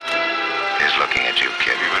looking at you,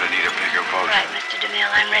 kid. You're gonna need a bigger boat. Right, Mr.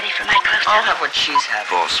 DeMille, I'm ready for my close-up. I'll have what she's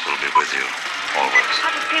having. Boss will be with you, always.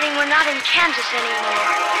 I have a feeling we're not in Kansas anymore.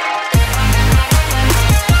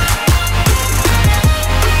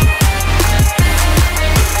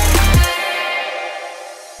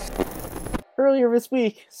 Earlier this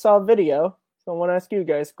week, saw a video, so I want to ask you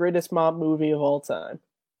guys, greatest mob movie of all time.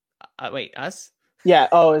 Wait, us? Yeah,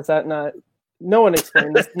 is that not... No one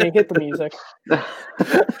explained this to me. Hit the music. No,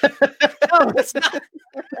 it's not.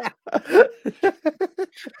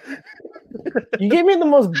 You gave me the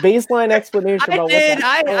most baseline explanation about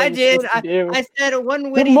I what did. do. I said one The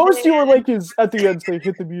witty most thing. you were like is at the end say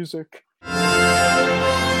hit the music.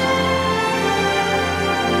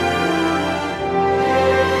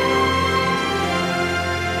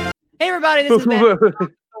 Hey everybody, this is Matt.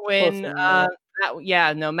 Win.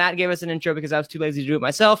 Awesome. Matt gave us an intro because I was too lazy to do it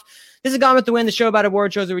myself. This is Gone with the Wind, the show about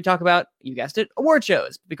award shows where we talk about, you guessed it, award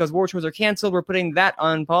shows. Because award shows are canceled, we're putting that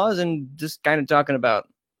on pause and just kind of talking about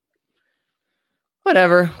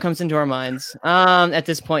whatever comes into our minds at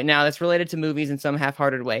this point now that's related to movies in some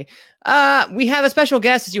half-hearted way. We have a special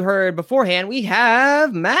guest, as you heard beforehand. We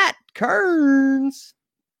have Matt Kearns.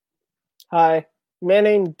 Hi.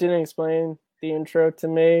 Manning didn't explain the intro to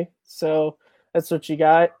me, so that's what you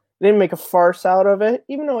got. I didn't make a farce out of it,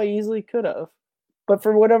 even though I easily could have. But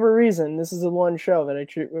for whatever reason, this is the one show that I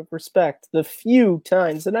treat with respect. The few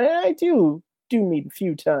times, and I do mean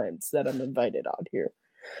few times that I'm invited on here.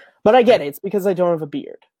 But I get it. It's because I don't have a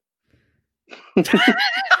beard. It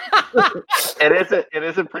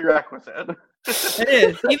is a prerequisite. It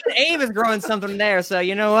is. Even Abe is growing something there, so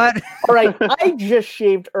you know what? All right, I just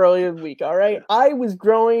shaved earlier in the week, all right? I was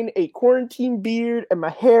growing a quarantine beard and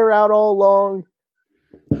my hair out all long.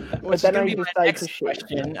 Which then is going I to be my decided next to shave.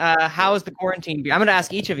 question. How is the quarantine beard? I'm going to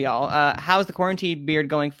ask each of y'all. How's the quarantine beard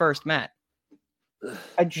going first, Matt?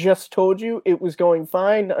 I just told you it was going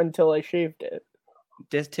fine until I shaved it.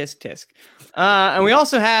 Tisk, tisk. And we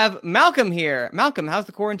also have Malcolm here. Malcolm, how's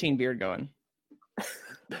the quarantine beard going?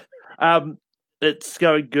 It's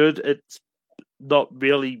going good. It's not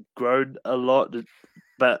really grown a lot,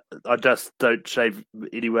 but I just don't shave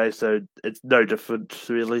anyway, so it's no different,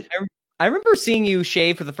 really. I remember seeing you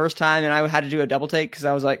shave for the first time, and I had to do a double take because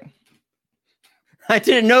I was like, I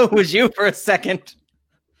didn't know it was you for a second.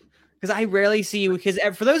 Because I rarely see you. Because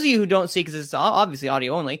for those of you who don't see, because it's obviously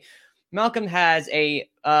audio only, Malcolm has a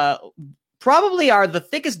probably the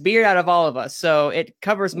thickest beard out of all of us, so it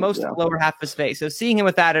covers most of the lower half of his face. So seeing him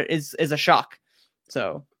with that is a shock.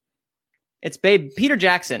 So it's Peter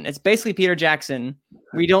Jackson. It's basically Peter Jackson.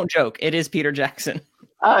 We don't joke. It is Peter Jackson.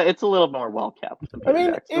 It's a little more well kept. I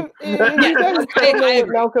mean, if you guys don't know what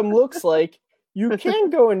Malcolm looks like, you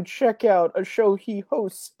can go and check out a show he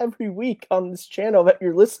hosts every week on this channel that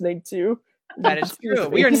you're listening to. That is true.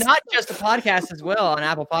 We are not just a podcast as well on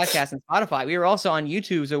Apple Podcasts and Spotify. We are also on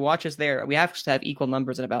YouTube, so watch us there. We have to have equal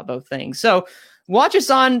numbers in about both things. So watch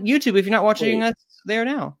us on YouTube if you're not watching us there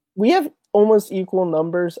now. We have almost equal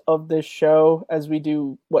numbers of this show as we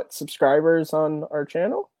do, subscribers on our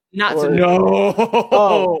channel? Not so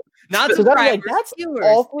subscribers. That's viewers.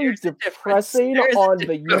 awfully depressing on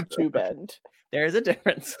the YouTube end. There's a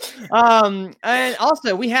difference. And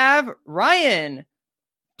also we have Ryan.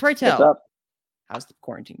 Pray tell. What's up? How's the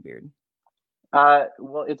quarantine beard?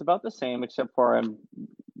 Well, it's about the same, except for I'm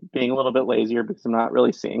being a little bit lazier because I'm not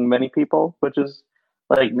really seeing many people, which is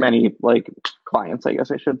many clients, I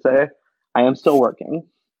guess I should say. I am still working.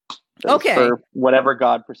 Okay. For whatever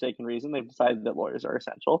godforsaken reason, they've decided that lawyers are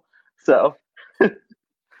essential. So,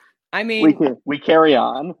 I mean, we carry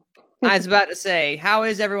on. I was about to say, how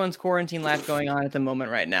is everyone's quarantine life going on at the moment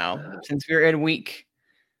right now? Since we're in week,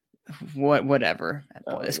 whatever. I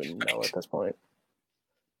don't even know at this point.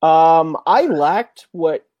 I lacked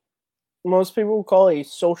what most people would call a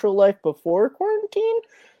social life before quarantine.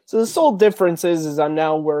 So the sole difference is I'm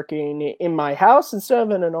now working in my house instead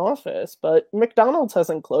of in an office, but McDonald's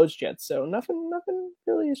hasn't closed yet, so nothing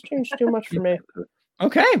really has changed too much for me.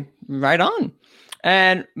 Okay, right on.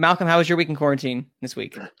 And Malcolm, how was your week in quarantine this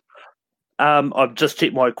week? I've just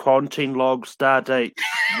checked my quarantine log, star date,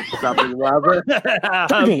 something rather.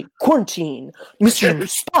 Quarantine.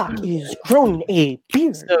 Mr. Spock is growing a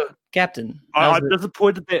beard. So, Captain, I'm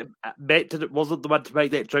disappointed that Matt wasn't the one to make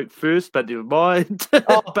that joke first, but never mind.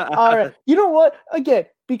 All right. You know what? Again,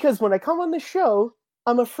 because when I come on the show,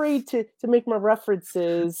 I'm afraid to make my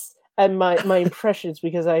references and my impressions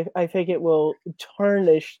because I think it will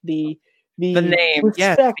tarnish the name,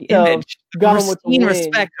 yes, the image.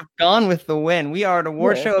 Respect of Gone with the Wind. We are an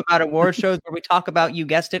award show about award shows where we talk about, you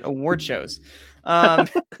guessed it, award shows. I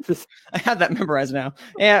have that memorized now.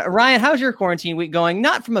 Yeah, Ryan, how's your quarantine week going?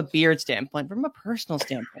 Not from a beard standpoint, but from a personal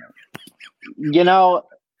standpoint. You know,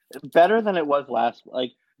 better than it was last.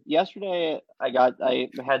 Like yesterday, I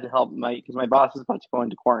had to help because my boss is about to go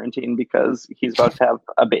into quarantine because he's about to have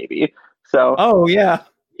a baby. So Oh yeah.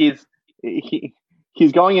 he's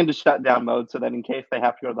going into shutdown mode, so that in case they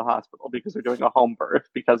have to go to the hospital because they're doing a home birth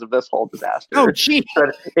because of this whole disaster. Oh gee.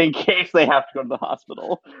 But in case they have to go to the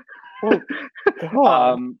hospital, God.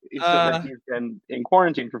 so that he's been in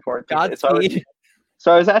quarantine for 14 days. Godspeed.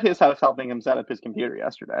 So I was at his house helping him set up his computer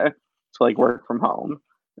yesterday to like work from home,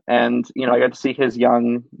 and I got to see his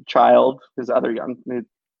young child,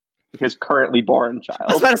 his currently born I was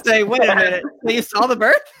child. about to say, wait a minute. So you saw the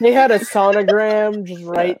birth? They had a sonogram just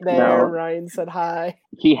right there. No. Ryan said hi.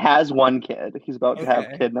 He has one kid. He's about to have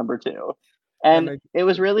Okay. kid number 2. And Number- it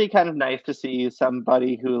was really kind of nice to see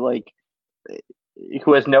somebody who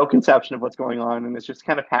has no conception of what's going on and is just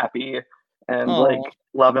kind of happy and Aw. like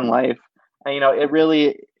loving life. And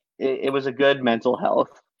it was a good mental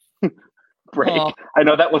health break. Aw. I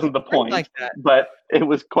know that wasn't the I point, like that. but it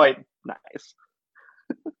was quite nice.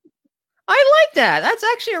 I like that. That's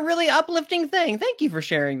actually a really uplifting thing. Thank you for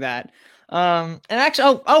sharing that. And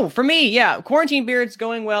actually, for me, yeah, quarantine beard's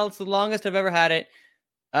going well. It's the longest I've ever had it.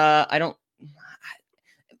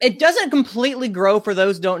 It doesn't completely grow, for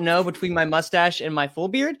those who don't know, between my mustache and my full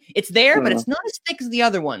beard. It's there, but it's not as thick as the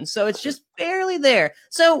other one. So it's just barely there.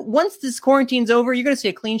 So once this quarantine's over, you're going to see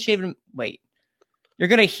a clean shaven. Wait, you're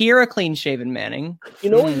going to hear a clean shaven Manning. You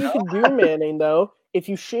know what you can do, Manning, though? If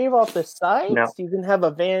you shave off the sides, No. you can have a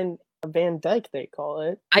Van Dyke, they call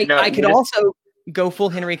it. No, I you could just- also go full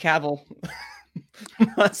Henry Cavill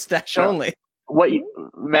mustache No. only.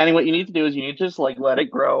 Manny, what you need to do is you need to just like let it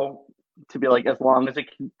grow to be like as long as it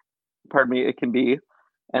can be,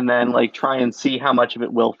 and then like try and see how much of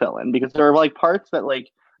it will fill in, because there are like parts that like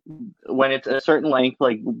when it's a certain length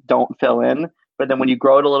like don't fill in, but then when you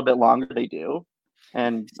grow it a little bit longer they do,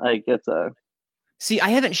 and like it's a See, I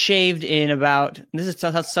haven't shaved in about. This is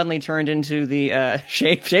suddenly turned into the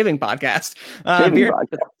shaving podcast. shaving Beard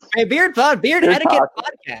podcast. beard Beard etiquette talk.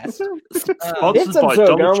 podcast. Sponsored This by episode,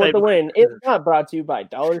 Dollar Gone with Shave the Wind, it's not brought to you by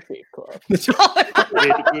Dollar Shave Club.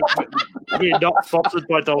 We're not sponsored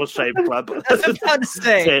by Dollar Shave Club. I was about to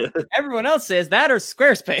say. Everyone else says that, or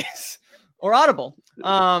Squarespace, or Audible,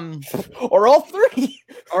 Or all three.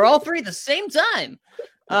 or all three at the same time.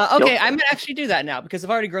 Okay, Yep. I'm gonna actually do that now because I've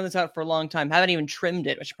already grown this out for a long time. Haven't even trimmed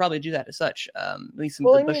it. I should probably do that as such. At least some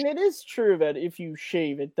Well, of I the bush. mean, it is true that if you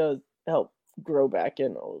shave, it does help grow back in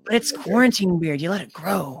a little bit. But it's quarantine beard. You let it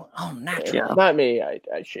grow. Oh, natural. Yeah. Not me. I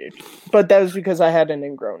shaved, but that was because I had an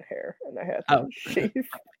ingrown hair and I had to Oh. shave.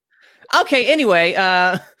 Okay, anyway,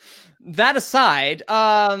 that aside,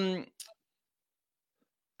 have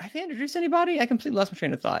I introduced anybody? I completely lost my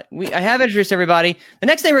train of thought. I have introduced everybody. The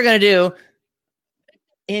next thing we're going to do,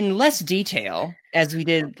 in less detail, as we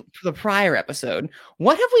did for the prior episode,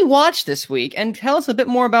 what have we watched this week? And tell us a bit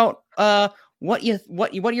more about what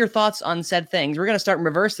are your thoughts on said things. We're going to start in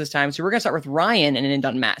reverse this time. So we're going to start with Ryan and end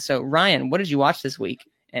on Matt. So Ryan, what did you watch this week?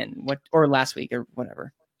 Or last week or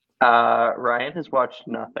whatever? Ryan has watched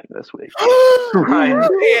nothing this week. Ryan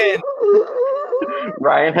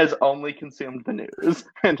Ryan has only consumed the news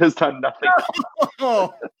and has done nothing else.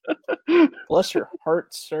 Oh. Bless your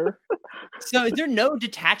heart, sir. So is there no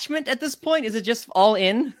detachment at this point? Is it just all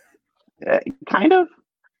in? Kind of.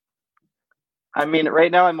 I mean,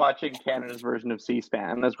 right now I'm watching Canada's version of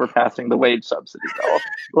C-SPAN as we're passing the wage subsidy bill.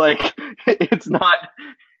 Like, it's not,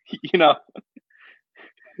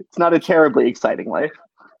 it's not a terribly exciting life.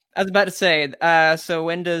 I was about to say. So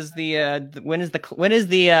when is the Act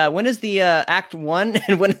 1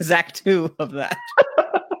 and when is Act 2 of that?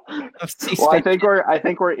 Of Well, I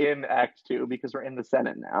think we're in Act 2 because we're in the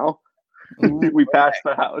Senate now. We passed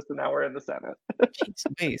the House and now we're in the Senate.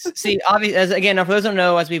 Please. See, obviously, for those who don't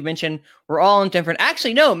know, as we've mentioned, we're all in different.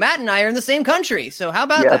 Actually, no, Matt and I are in the same country. So how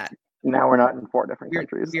about Yes. that? Now we're not in 4 different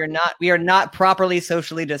countries. We are not properly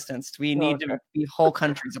socially distanced. We need to be whole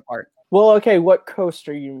countries apart. Well, okay, what coast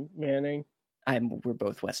are you manning? We're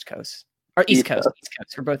both West Coast or East Coast. East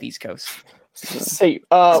Coast. We're both East Coast. Say,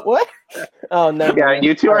 what? Oh no. Yeah,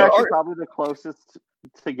 you two are actually probably the closest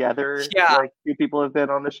together. Yeah. Like 2 people have been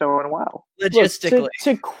on the show in a while. Look, Logistically,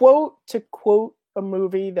 to quote a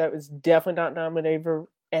movie that was definitely not nominated for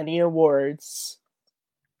any awards.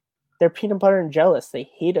 They're peanut butter and jealous. They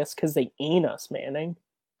hate us because they ain't us, Manning.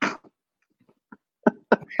 I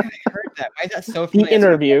heard that. Why is that so The familiar?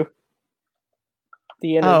 interview.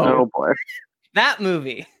 Oh boy. That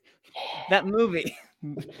movie. That movie.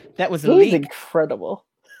 That was a It was leak. incredible.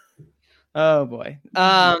 Oh boy.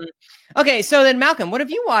 Okay, so then Malcolm, what have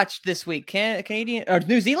you watched this week? Canadian or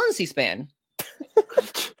New Zealand C-SPAN?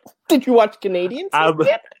 Did you watch Canadian? Um,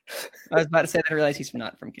 C-SPAN? I was about to say that I realized he's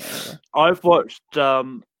not from Canada. I've watched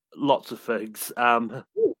lots of things, but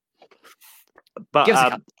Give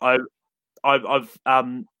us a I've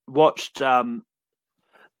watched the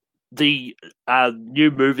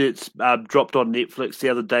new movie that's dropped on Netflix the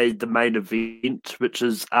other day, The Main Event, which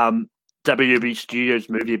is WWE Studios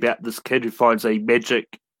movie about this kid who finds a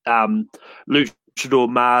magic luchador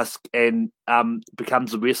mask and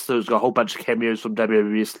becomes a wrestler. It's got a whole bunch of cameos from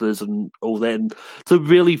WWE wrestlers and all that. And it's a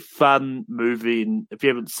really fun movie, and if you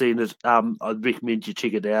haven't seen it, I'd recommend you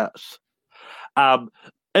check it out.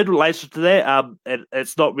 In relation to that,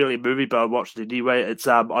 it's not really a movie, but I watched it anyway. It's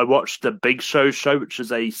I watched the Big Show, which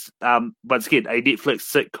is a once again a Netflix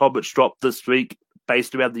sitcom which dropped this week,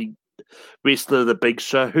 based around the wrestler The Big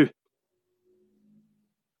Show.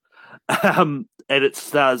 And it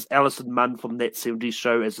stars Alison Munn from That 70s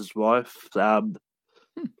Show as his wife.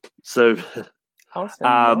 So, Alison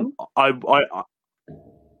Munn?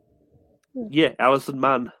 Yeah, Alison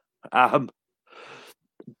Munn.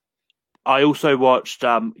 I also watched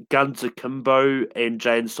Guns Akimbo and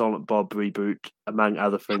Jay and Silent Bob Reboot, among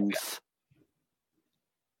other things.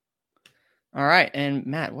 All right, and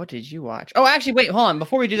Matt, what did you watch? Oh, actually, wait, hold on.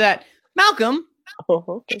 Before we do that, Malcolm, Oh,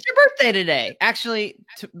 okay. it's your birthday today. Actually,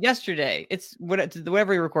 yesterday. It's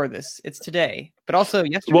whenever we record this. It's today, but also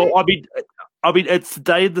yesterday. Well, I mean, it's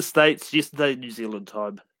today in the States, yesterday in New Zealand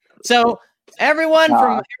time. So everyone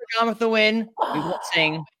from Here Gone with the Wind, we won't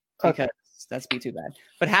sing because that's be too bad.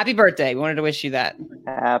 But happy birthday! We wanted to wish you that.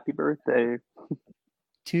 Happy birthday.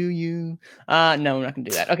 To you. No, we're not gonna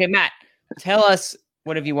do that. Okay, Matt, tell us,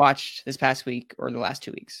 what have you watched this past week or the last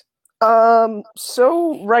 2 weeks?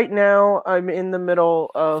 So right now I'm in the middle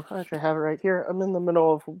of, I actually have it right here. I'm in the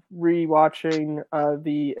middle of rewatching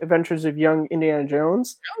the Adventures of Young Indiana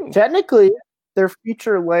Jones. Oh. Technically, they're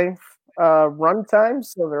feature length runtime,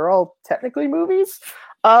 so they're all technically movies.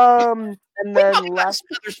 And then Some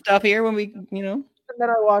other stuff here when we, and then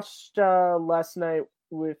I watched last night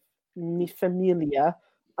with Mi Familia.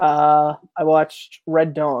 I watched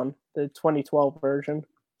Red Dawn, the 2012 version.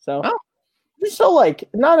 So Oh. I still like it.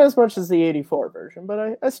 Not as much as the 84 version,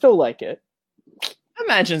 but I still like it. I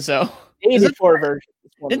imagine so. The 84 version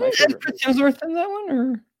is one of my Isn't favorite Chris movies. Hemsworth in that one,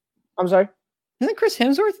 or I'm sorry? isn't Chris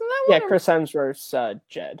Hemsworth in that Yeah, one? Chris Hemsworth's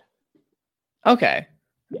Jed. Okay.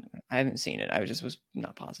 Yeah. I haven't seen it. I was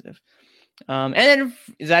not positive. And then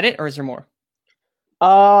is that it, or is there more?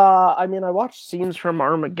 I mean, I watched scenes from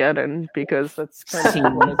Armageddon because that's kind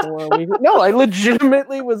of one of the one we. No, I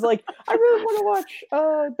legitimately was like, I really want to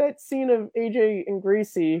watch that scene of AJ and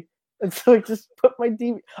Gracie, and so I just put my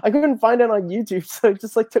DVD. I couldn't find it on YouTube, so I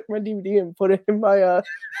just took my DVD and put it in my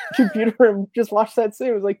computer and just watched that scene.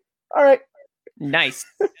 I was like, all right, Nice.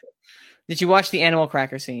 Did you watch the animal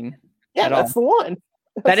cracker scene? yeah, At all? that's the one.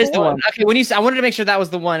 That is the one. Okay, I wanted to make sure that was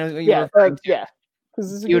the one. You Yeah, were referring to. yeah,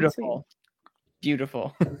 because it's a good scene.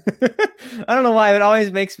 Beautiful. I don't know why it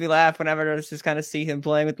always makes me laugh whenever I just kind of see him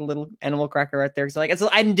playing with the little animal cracker right there. Because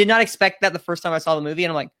I did not expect that the first time I saw the movie, and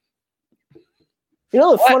I'm like, You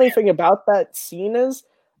know, the What? funny thing about that scene is,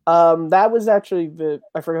 that was actually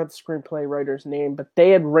I forgot the screenplay writer's name, but they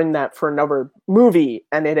had written that for another movie,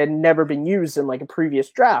 and it had never been used in a previous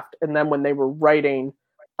draft. And then when they were writing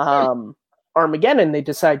Armageddon, they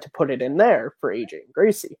decided to put it in there for AJ and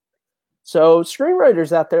Gracie. So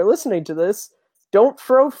screenwriters out there listening to this, don't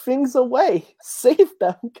throw things away. Save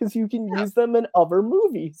them, because you can use them in other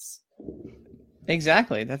movies.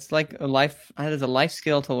 exactly. That's like a life. That is a life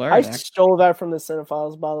skill to learn. I actually. stole that from the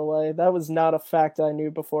Cinephiles, by the way. That was not a fact I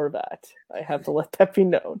knew before that. I have to let that be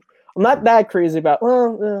known. I'm not that crazy about.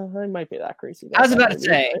 Well, I might be that crazy. I was that about to movie,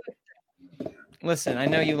 say. but- Listen, I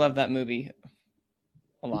know you love that movie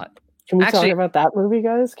a lot. Can we Actually- talk about that movie,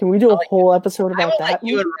 guys? Can we do a whole episode I about will that let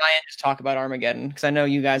you movie? and Ryan just talk about Armageddon because I know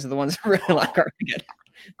you guys are the ones that really like Armageddon.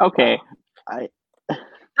 Okay.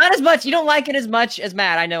 Not as much. You don't like it as much as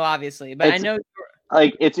Matt. I know, obviously, but I It's- know.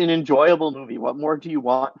 It's an enjoyable movie. What more do you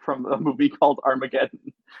want from a movie called Armageddon?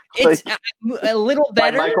 It's a little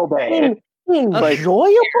By better. Michael Bay.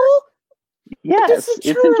 Enjoyable? Yes, is a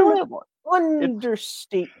it's term. enjoyable.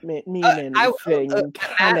 Understatement meaning thing in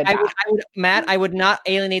Canada. Matt, I would not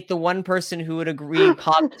alienate the one person who would agree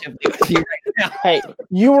positively with you right now. Hey,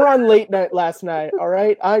 you were on late night last night, all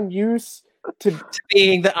right? I'm used to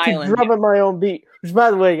Being the island. drumming my own beat. Which,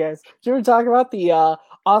 by the way, guys, did you ever talk about the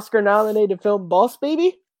Oscar-nominated film Boss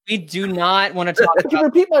Baby? We do not want to talk I can about.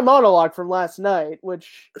 repeat my monologue from last night,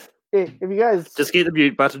 which, if you guys... Just get the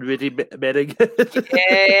mute button ready, Manning.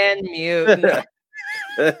 And mute.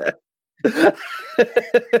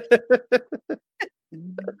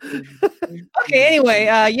 Okay. Anyway,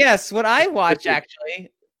 yes, what I watch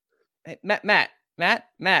actually. Hey, Matt,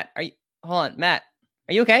 are you? Hold on, Matt.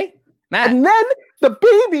 Are you okay, Matt? And then the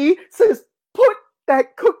baby says, "Put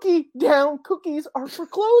that cookie down. Cookies are for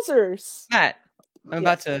closers." Matt, I'm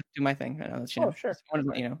about to do my thing. I'll let you know. Oh, sure. Just wanted to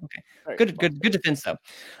let you know. Okay. All right, Good defense though.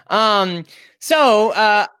 So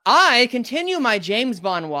I continue my James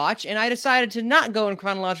Bond watch, and I decided to not go in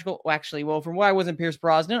chronological. Well, from where I was in Pierce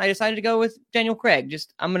Brosnan, I decided to go with Daniel Craig.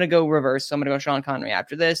 I'm gonna go reverse. So I'm gonna go Sean Connery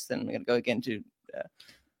after this. Then I'm gonna go again to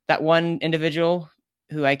that one individual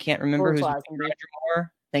who I can't remember. George Who's Lazenby. Roger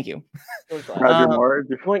Moore. Thank you. Roger Moore.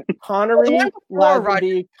 Went Connery, the one before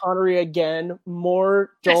Lazenby, Connery again,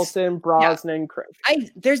 Moore, Yes. Dalton, Brosnan, Craig.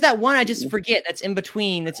 There's that one I just forget that's in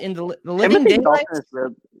between. That's in the Living Timothy Daylights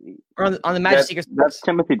Dalton is the, or on the Magic Secret that's Service.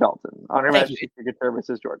 Timothy Dalton. On Her Thank Majesty's Secret Service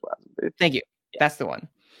is George Lazenby. Thank you. That's the one.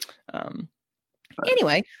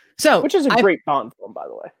 Anyway, so Which is a I great Bond film, by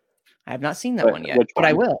the way. have not seen that one yet, Which but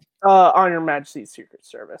I one? will. On Her Majesty's Secret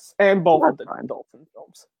Service, and both of the That's fine. Dalton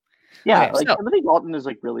films. Yeah, Okay, like so- Timothy Dalton is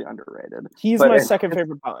like really underrated. He's But my it- second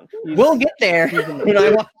favorite Bond. We'll get there. he's amazing. You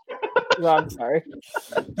know, I'm sorry.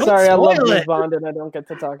 Don't Sorry, I love spoil James it. Bond, and I don't get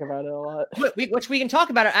to talk about it a lot. Which we can talk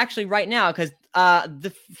about it actually right now because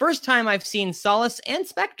the first time I've seen Solace and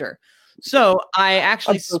Spectre. So I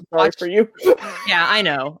actually I'm so sorry watched. for you. Yeah, I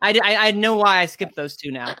know. I know why I skipped those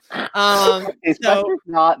two now. Hey, Spectre's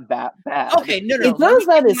not that bad. Okay, no. It let me does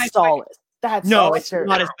that give as my- Solace. That's No, Solace it's here.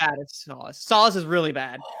 not as bad as Solace. Solace is really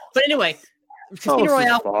bad. But anyway, Casino Solace is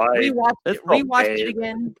Royale, fine. rewatched It's it, not rewatched it bad.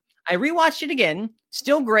 again. I rewatched it again.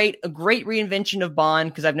 Still great. A great reinvention of Bond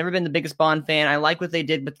because I've never been the biggest Bond fan. I like what they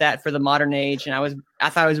did with that for the modern age, and I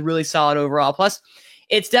thought it was really solid overall. Plus,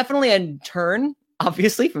 it's definitely a turn,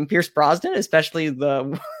 obviously, from Pierce Brosnan, especially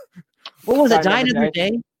the what was it? Die Die Another Another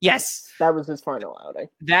Day? Yes, That was his final outing.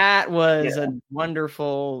 that was Yeah. a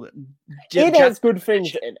wonderful. It has good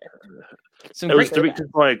things in it. some It was great.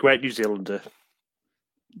 directed by a great New Zealander.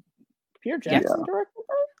 Pierre Jackson directed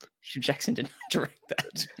Hugh Jackson did not direct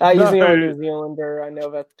that. that? He's the No. only New Zealander I know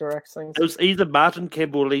that directs things. It was either Martin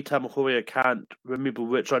Campbell or Lee Tamahori. I can't remember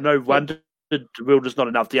which. I know one did Real Just Not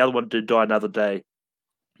Enough. The other one did Die Another Day.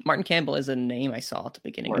 Martin Campbell is a name I saw at the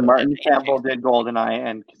beginning. of Martin it. Campbell did GoldenEye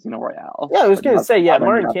and Casino Royale. Yeah, I was But going to not- say, yeah, not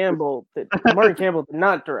Martin enough. Campbell did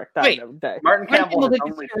not direct that Wait. every day. Martin Martin Campbell Campbell is did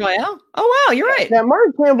only Casino Royale? Oh wow, you're right. Yeah,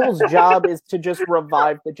 Martin Campbell's job is to just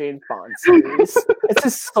revive the James Bond series. It's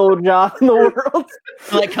his sole job in the world.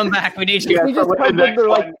 Like, come back. We need you. Yeah, We so just when come the in, they're next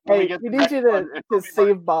like, one- when we hey, get we the need you next one, to it'll be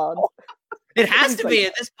save Bond. It has He's to like- be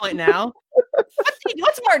at this point now.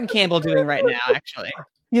 What's Martin Campbell doing right now? Actually,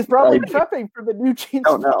 He's probably I prepping for the new James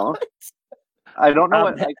don't know. I don't know Um,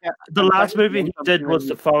 what. I can't, The I'm last trying to movie he think did of was The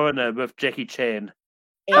something Foreigner with Jackie Chan.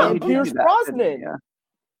 Oh, he And did Pierce do that, didn't he? Brosnan.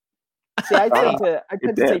 Yeah. See, I tend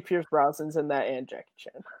to did. say Pierce Brosnan's in that and Jackie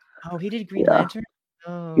Chan. oh, he did Green Yeah. Lantern.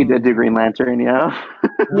 Oh. He did do Green Lantern, yeah.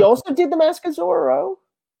 He also did The Mask of Zorro.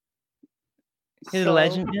 He's a So-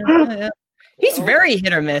 legend. Yeah, yeah. He's So- very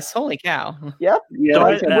hit or miss. Holy cow! Yep. Yeah, Don't-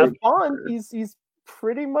 like, uh, With Bond, he's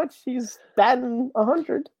pretty much he's batting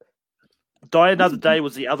 100. Die Another Day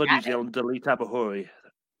was the other New Zealander, Lee Tamahori.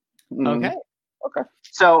 mm. Okay.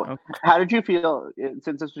 So, Okay. how did you feel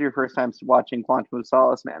since this was your first time watching Quantum of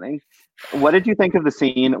Solace, Manning? What did you think of the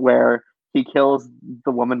scene where he kills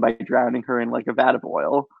the woman by drowning her in like a vat of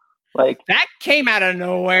oil? Like, That came out of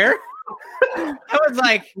nowhere. I was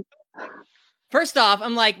like, first off,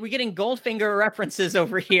 I'm like, we're getting Goldfinger references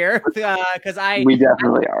over here because we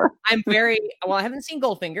definitely are. I'm very well. I haven't seen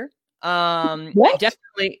Goldfinger. What?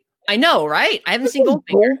 I know, right? I haven't seen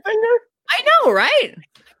Goldfinger. Goldfinger? I know, right?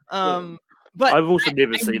 But I've also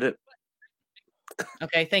never seen it.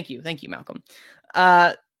 okay, thank you, Malcolm.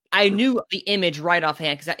 I knew the image right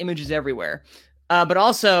offhand because that image is everywhere. But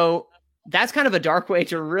also, that's kind of a dark way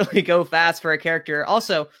to really go fast for a character.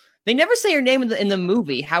 Also, they never say her name in the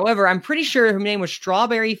movie. However, I'm pretty sure her name was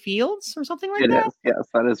Strawberry Fields or something like It that. is. Yes,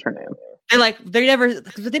 that is her name. And like they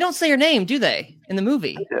don't say her name, do they? In the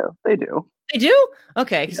movie, They do. they do.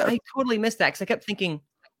 Okay, because Yes. I totally missed that because I kept thinking,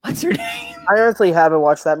 what's her name? I honestly haven't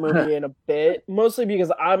watched that movie in a bit, mostly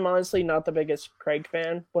because I'm honestly not the biggest Craig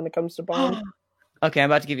fan when it comes to Bond. Okay, I'm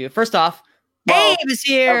about to give you. First off, Well, Abe is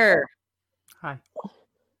here. Hi.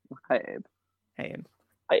 Hi, Abe. Hey,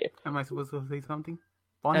 Abe. Am I supposed to say something?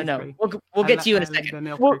 Bond No, is no, great. we'll get I to you in a like second.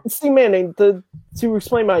 Daniel Well, Craig. see, Manning, to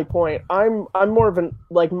explain my point, I'm more of an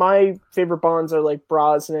like my favorite Bonds are like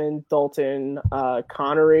Brosnan, Dalton,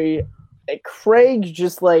 Connery. Craig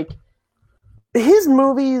just like his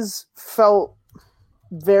movies felt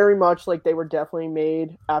very much like they were definitely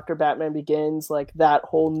made after Batman Begins, like that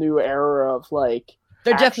whole new era of like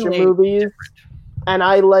They're action definitely movies. And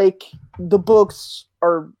I like the books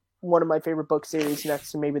are one of my favorite book series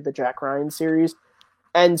next to maybe the Jack Ryan series.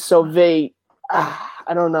 And so they,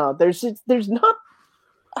 I don't know. There's not,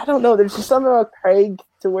 I don't know. There's just something about Craig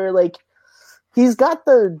to where like he's got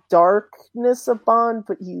the darkness of Bond,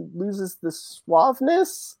 but he loses the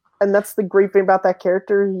suaveness. And that's the great thing about that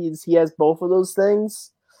character. He has both of those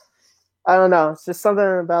things. I don't know. It's just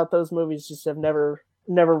something about those movies just have never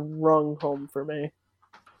rung home for me.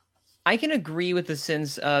 I can agree with the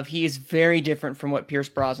sense of he is very different from what Pierce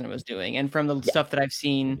Brosnan was doing, and from the stuff that I've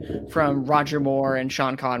seen from Roger Moore and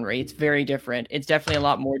Sean Connery. It's very different. It's definitely a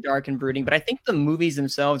lot more dark and brooding, but I think the movies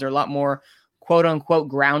themselves are a lot more quote unquote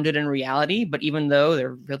grounded in reality, but even though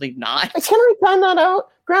they're really not. Can I find that out?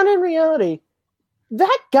 Grounded in reality.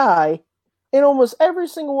 That guy, in almost every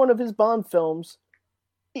single one of his Bond films,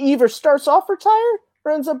 either starts off retired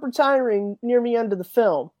or ends up retiring near the end of the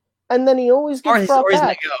film. And then he always gets brought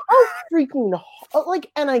back. Oh, freaking, like,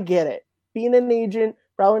 and I get it. Being an agent,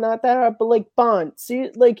 probably not that hard, but like Bond. See,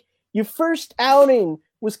 like, your first outing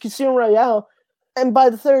was Casino Royale, and by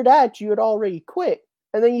the third act, you had already quit.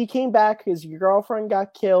 And then you came back because your girlfriend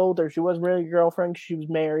got killed, or she wasn't really your girlfriend because she was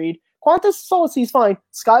married. Quantum Solace, he's fine.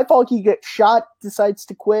 Skyfall, he gets shot, decides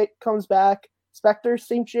to quit, comes back. Spectre,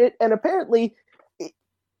 same shit. And apparently,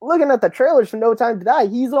 looking at the trailers for No Time to Die,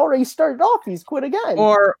 he's already started off. He's quit again.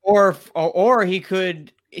 Or he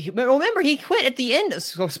could. Remember, he quit at the end.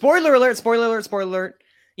 So spoiler alert! Spoiler alert! Spoiler alert!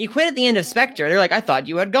 He quit at the end of Spectre. They're like, I thought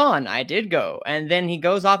you had gone. I did go, and then he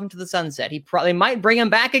goes off into the sunset. He probably might bring him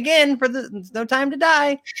back again for the No Time to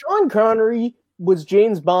Die. Sean Connery was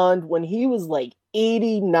James Bond when he was like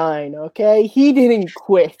 89. Okay, he didn't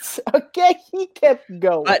quit. Okay, he kept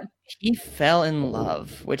going. But he fell in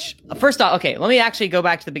love, which first off, okay, let me actually go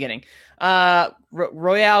back to the beginning.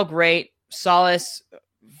 Royale, great. Solace,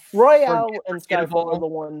 Royale and Skyfall are the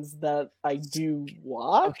ones that I do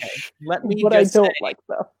watch. Okay, but I don't like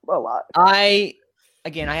them a lot. I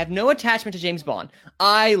have no attachment to James Bond.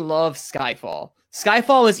 I love Skyfall.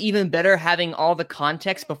 Skyfall is even better having all the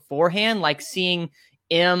context beforehand, like seeing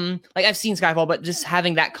M, like I've seen Skyfall, but just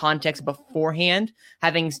having that context beforehand,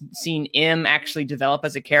 having seen M actually develop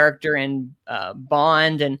as a character in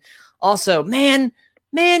Bond, and also, man,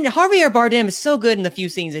 Javier Bardem is so good in the few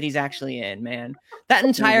scenes that he's actually in, man. That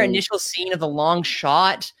entire initial scene of the long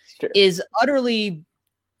shot is utterly,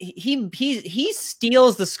 he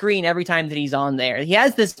steals the screen every time that he's on there. He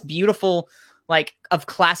has this beautiful, like, of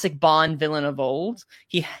classic Bond villain of old.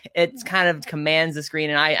 It kind of commands the screen,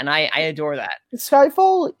 and I adore that.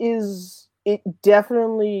 Skyfall is, it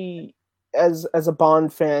definitely, as a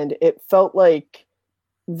Bond fan, it felt like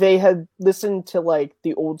they had listened to like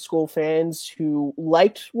the old school fans who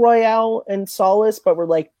liked Royale and Solace, but were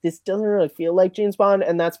like, this doesn't really feel like James Bond,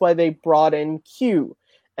 and that's why they brought in Q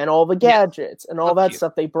and all the gadgets and all that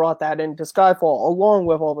stuff. They brought that into Skyfall, along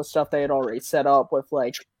with all the stuff they had already set up with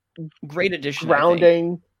like great addition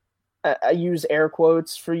grounding. I use air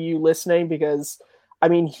quotes for you listening because I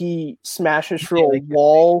mean he smashes through a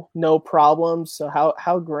wall, no problem. So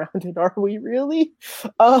how grounded are we really?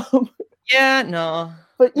 Yeah, no.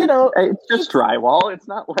 But you know, it's just drywall. It's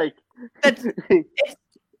not like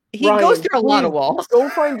he goes through a lot of walls. Go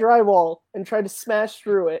find drywall and try to smash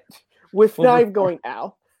through it with knife going,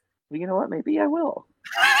 ow. Well, you know what? Maybe I will.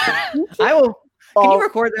 I will. Can you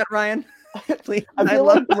record that, Ryan? Please. I feel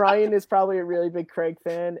like Ryan is probably a really big Craig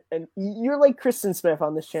fan, and you're like Kristen Smith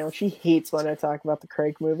on this channel. She hates when I talk about the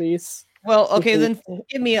Craig movies. Well, okay, then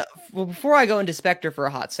give me before I go into Spectre for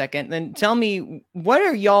a hot second, then tell me, what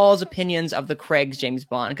are y'all's opinions of the Craig's James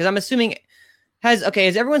Bond? Because I'm assuming, has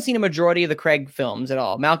everyone seen a majority of the Craig films at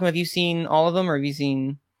all? Malcolm, have you seen all of them, or have you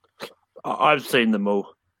seen? I've seen them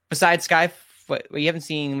all. Besides Sky, you haven't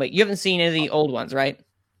seen any of the old ones, right?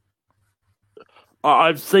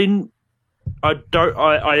 I've seen. I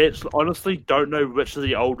actually honestly don't know which of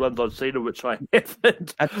the old ones I've seen or which I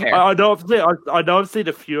haven't. That's fair. I know I've seen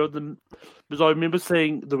a few of them because I remember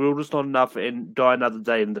seeing The World Is Not Enough and Die Another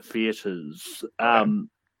Day in the theaters.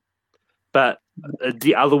 But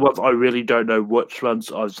the other ones I really don't know which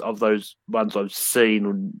ones of those ones I've seen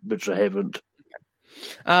and which I haven't.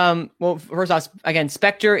 Well, first off, again,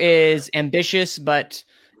 Spectre is ambitious, but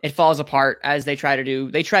it falls apart as they try to do.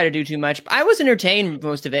 They try to do too much. I was entertained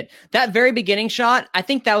most of it. That very beginning shot, I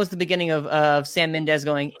think that was the beginning of Sam Mendes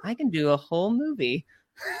going, I can do a whole movie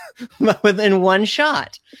within one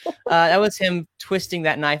shot. That was him twisting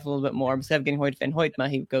that knife a little bit more. Instead of getting Hoyt van Hoytma,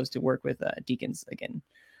 he goes to work with Deakins again.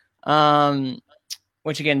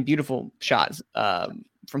 Which again, beautiful shots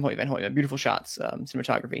Hoyt Van Hoyt. Beautiful shots,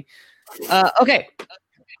 cinematography. Okay,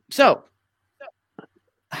 so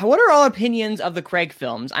what are all opinions of the Craig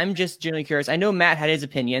films? I'm just genuinely curious. I know Matt had his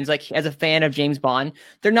opinions. Like, as a fan of James Bond,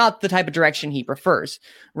 they're not the type of direction he prefers.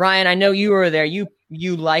 Ryan, I know you were there. You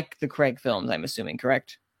like the Craig films, I'm assuming,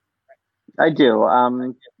 correct? I do.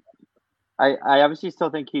 I obviously still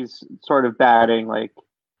think he's sort of batting like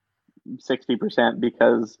 60%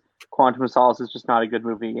 because Quantum of Solace is just not a good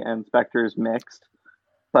movie and Spectre is mixed.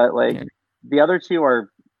 But like the other two are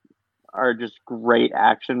just great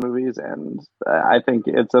action movies, and I think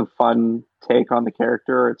it's a fun take on the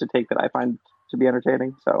character. It's a take that I find to be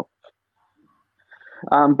entertaining. So,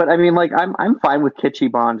 but I mean, like I'm fine with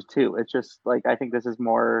kitschy Bond too. It's just like I think this is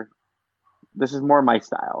more my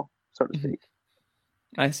style, so to speak.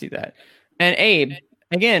 I see that. And Abe,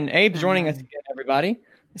 again, Abe's joining us again, everybody.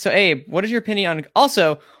 So Abe, what is your opinion on?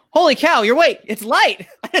 Also, holy cow, it's light.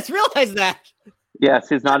 I just realized that. Yes,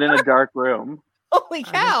 he's not in a dark room. Holy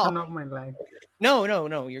I cow! turn off my light. No.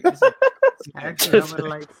 You're I actually have my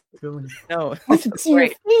lights too. no. It's your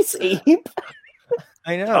Great. face, Abe.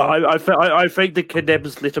 I know. I think the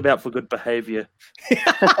kidnappers let him out for good behavior.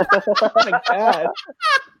 Oh my god.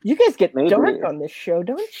 You guys get Maybe. dark on this show,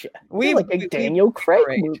 don't you? We- We're like a we- Daniel Craig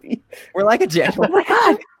great. movie. We're like a Daniel. Oh my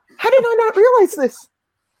god! How did I not realize this?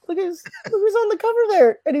 Look who's on the cover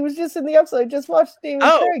there, and he was just in the episode. I just watched Daniel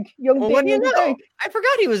Oh, Craig, young Well, what do you Daniel know? Craig, I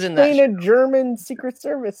forgot he was in that. playing a German Secret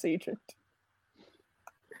Service agent,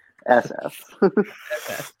 SF.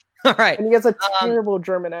 All right. and he has a terrible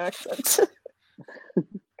German accent.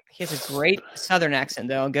 He has a great Southern accent,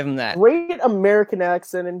 though. I'll give him that. Great American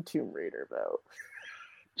accent in Tomb Raider, though.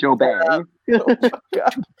 Joe Bang. Oh my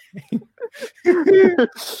god!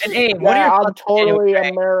 And Abe, what are Yeah, your I'm thoughts on Daniel totally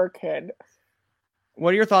Craig? American.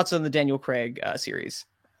 What are your thoughts on the Daniel Craig series?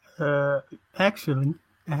 Actually,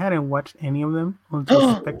 I hadn't watched any of them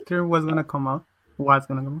until Spectre was gonna come out. So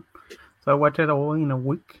I watched it all in a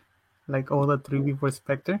week, like all the 3 before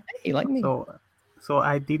Spectre. Hey, like me. So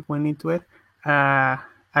I did went into it.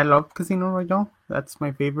 I love Casino Royale. That's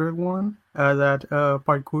my favorite one. That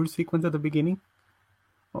parkour sequence at the beginning.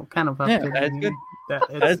 Well, kind of after. Yeah, that is the- good.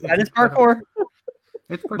 That That is parkour.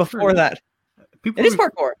 It's parkour. Before that, People it is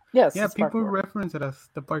parkour. Yes, Yeah, it's people parkour. reference it as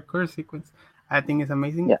the parkour sequence. I think it's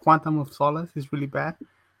amazing. Yeah. Quantum of Solace is really bad.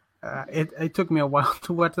 It took me a while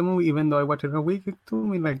to watch the movie, even though I watched it a week. It took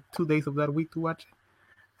me like 2 days of that week to watch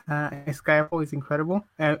it. Skyfall is incredible.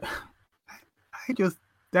 I just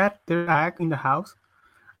that their act in the house,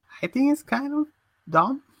 I think it's kind of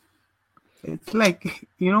dumb. It's like,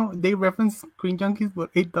 they reference Screen Junkies, but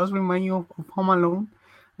it does remind you of Home Alone,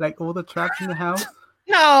 like all the traps in the house.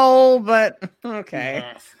 No, but okay.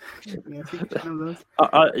 Yes, it's kind of those.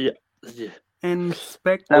 Yeah. And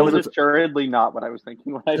Spectre. That was assuredly not what I was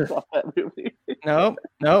thinking when I saw that movie.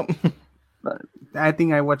 Nope. I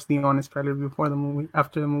think I watched the honest trailer before the movie,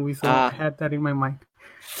 after the movie, so I had that in my mind.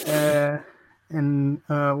 And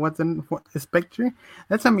what's in Spectre?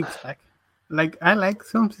 That's a mixed bag. Like, I like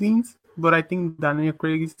some scenes, but I think Daniel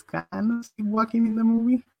Craig is kind of sleepwalking in the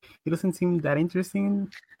movie. He doesn't seem that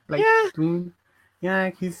interesting. Like,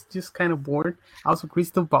 he's just kind of bored. Also,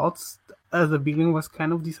 Christoph Waltz as a villain was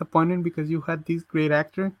kind of disappointing because you had this great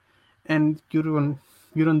actor, and you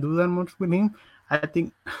don't do that much with him. I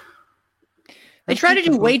think They tried to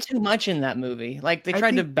do way too much in that movie. Like, they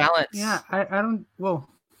tried to balance. Yeah, I don't. Well,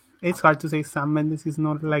 it's hard to say Sam Mendes is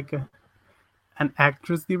not like an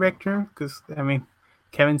actress director, because I mean,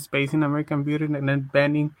 Kevin Spacey in American Beauty and then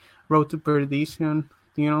Benning, Road to Perdition,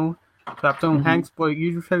 Tom Hanks, but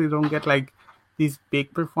you usually don't get like these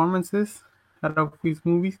big performances out of his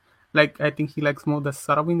movies. Like, I think he likes more the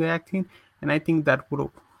subtle in the acting, and I think that would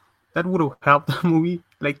have helped the movie.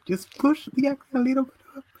 Like, just push the acting a little bit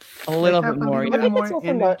up. A little Like, bit have more. little I think more it's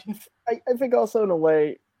also not. energy. I think also in a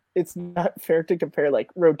way, it's not fair to compare like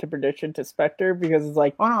Road to Perdition to Spectre, because it's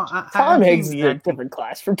like Oh no, Tom I'm Hanks is saying a the acting. different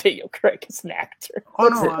class from Daniel Craig as an actor. Oh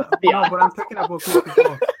Let's no, be no, but I'm talking about Christopher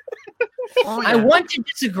Waltz. Oh, I yeah. want to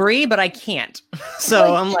disagree, but I can't.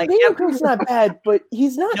 So I'm like, Daniel Craig's not bad, but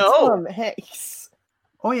he's not No. Tom Hanks.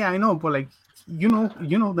 Oh yeah, I know, but like you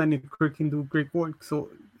know Daniel Craig can do great work. So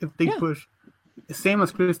if they push, same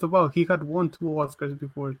as Christopher Waltz, he had won 2 Oscars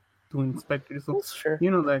before doing Spectre. So That's true.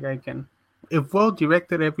 that guy can. If well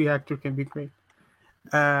directed, every actor can be great.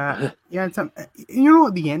 Yeah, it's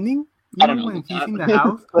the ending. I don't know When about he's that. in the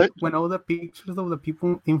house, But- when all the pictures of the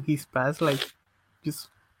people in his past, like, just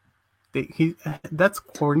that's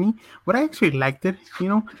corny. But I actually liked it.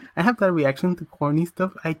 I have that reaction to corny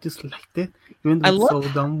stuff. I just liked it, even though I it's love-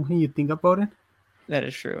 so dumb when you think about it. That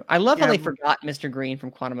is true. I love how Yeah, they forgot Mr. Green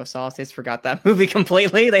from Quantum of Solace. They just forgot that movie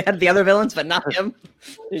completely. They had the other villains, but not him.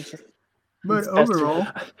 It's just- But It's best to- overall,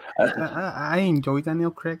 I enjoy Daniel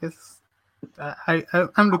Craig as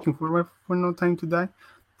I'm looking forward for No Time to Die.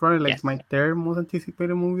 Probably like Yes. my third most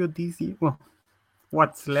anticipated movie of this year. Well,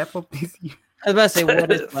 what's left of this year? I was about to say,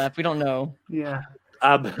 what is left? We don't know. Yeah.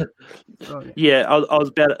 So, Yeah, I was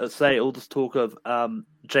about to say all this talk of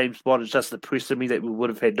James Bond is just depressing me that we would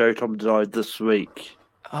have had No Time to Die this week.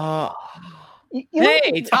 Oh, You know,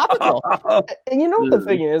 hey, topical. and you know what the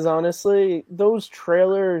thing is, honestly, those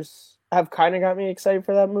trailers have kind of got me excited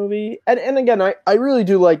for that movie. And again, I really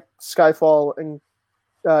do like Skyfall and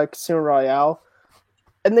Casino Royale.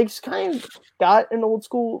 And they just kind of got an old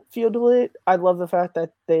school feel to it. I love the fact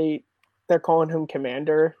that they're calling him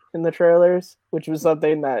Commander in the trailers, which was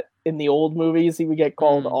something that in the old movies he would get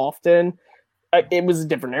called often. It was a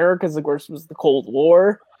different era because, of course, it was the Cold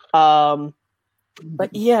War. But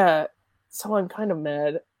yeah, so I'm kind of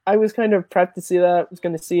mad. I was kind of prepped to see that. I was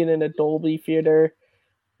going to see it in a Dolby theater.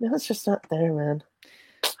 No, it's just not there, man.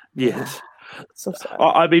 Yes. So sad.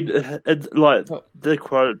 I mean, it's like the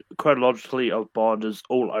chronologically of Bond is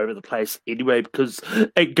all over the place anyway, because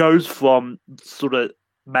it goes from sort of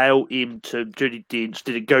male M to Judi Dench,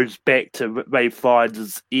 then it goes back to Ray Fiennes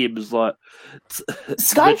as M, is like,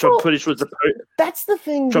 which I'm Skyfall, pretty sure that's the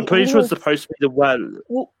thing. which I'm pretty sure is supposed to be the one.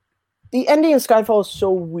 Well, the ending of Skyfall is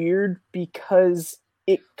so weird because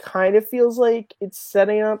it kind of feels like it's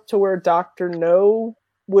setting up to where Dr. No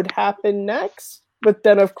would happen next. But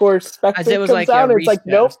then, of course, Spectre As it was comes like out a and it's like,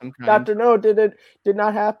 reset of nope, some kind. Dr. No did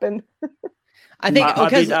not happen. I think I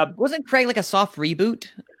because mean, wasn't Craig like a soft reboot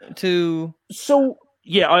to? So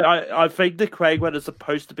Yeah, I think the Craig one is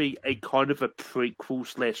supposed to be a kind of a prequel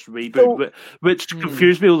 / reboot, So- which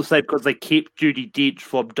confused me all the same because they kept Judi Dench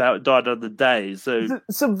from Die Another Day. So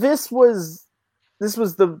this was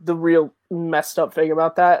the real messed up thing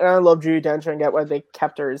about that. And I love Judi Dench and I get why they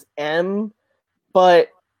kept her as M. But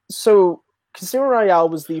so Casino Royale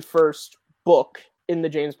was the first book in the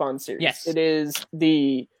James Bond series. Yes. It is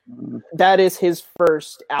that is his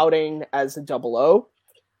first outing as a 00.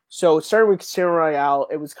 So starting with Casino Royale,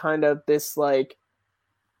 it was kind of this like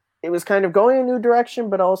it was kind of going a new direction,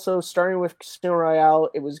 but also starting with Casino Royale,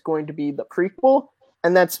 it was going to be the prequel.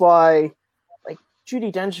 And that's why like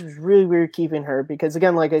Judi Dench was really weird keeping her because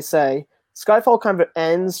again, like I say, Skyfall kind of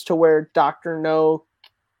ends to where Dr. No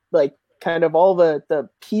like kind of all the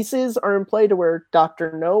pieces are in play to where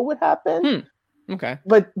Dr. No would happen. Okay.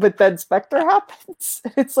 But then Spectre happens.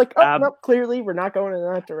 It's like, no, clearly we're not going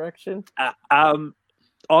in that direction.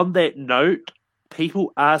 On that note,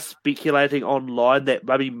 people are speculating online that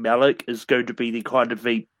Rami Malek is going to be the kind of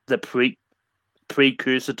the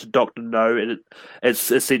precursor to Dr. No, and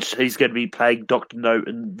it's essentially he's going to be playing Dr. No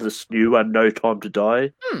in this new one, No Time to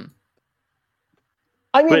Die.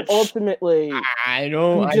 I mean, Which- ultimately, I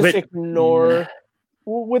don't. you just ignore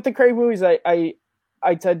with the Craig movies. I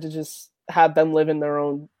tend to just have them live in their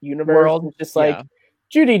own universe. World, It's just like yeah.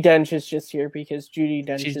 Judi Dench is just here because Judi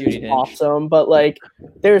Dench She's is Judi Dench. awesome, but like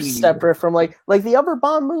they're separate from like the other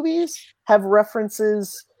Bond movies have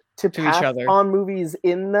references to To each past other. Bond movies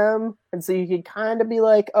in them, and so you can kind of be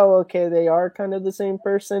like, oh, okay, they are kind of the same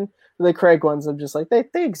person. The Craig ones, I'm just like they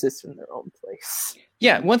exist in their own place.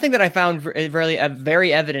 Yeah, one thing that I found very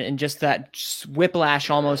evident in just that whiplash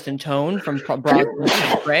almost in tone from Brosnan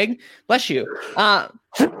to Craig. Bless you.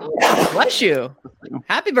 Bless you.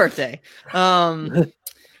 Happy birthday.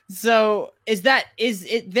 So is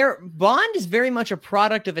it their Bond is very much a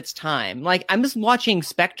product of its time. Like I'm just watching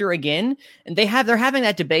Spectre again, and they're having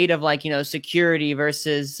that debate of like, security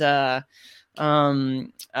versus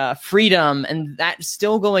freedom, and that's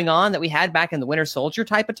still going on that we had back in the Winter Soldier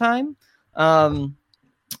type of time.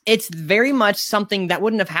 It's very much something that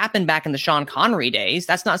wouldn't have happened back in the Sean Connery days.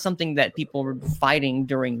 That's not something that people were fighting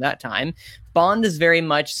during that time. Bond is very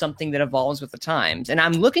much something that evolves with the times. And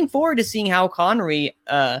I'm looking forward to seeing how Connery,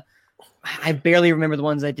 I barely remember the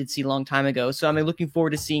ones I did see a long time ago. So I'm looking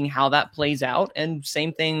forward to seeing how that plays out. And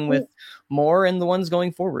same thing with Moore and the ones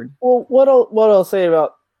going forward. Well, what I'll say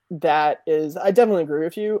about that is I definitely agree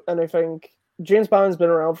with you. And I think James Bond's been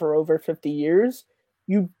around for over 50 years.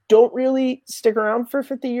 You don't really stick around for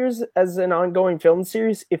 50 years as an ongoing film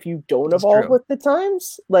series if you don't evolve with the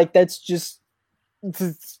times. Like that's just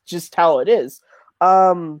how it is.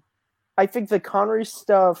 I think the Connery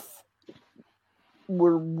stuff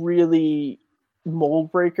were really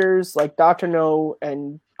mold breakers, like Dr. No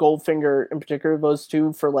and Goldfinger in particular, those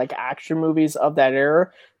two for like action movies of that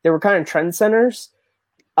era. They were kind of trendsetters.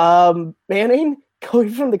 Manning, going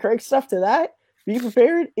from the Craig stuff to that, be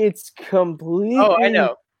prepared. It's completely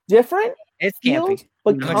different. It's field, campy.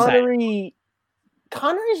 but I'm excited.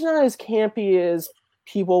 Connery's not as campy as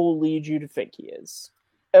people will lead you to think he is,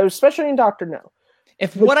 especially in Doctor No.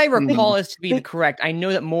 If what I recall is to be the correct, I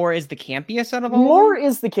know that Moore is the campiest out of all. Moore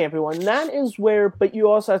is the campy one. That is where, but you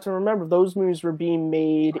also have to remember those movies were being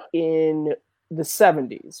made in the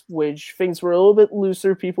 70s, which things were a little bit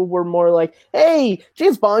looser. People were more like, "Hey,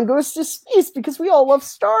 James Bond goes to space because we all love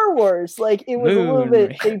Star Wars." Like it was a little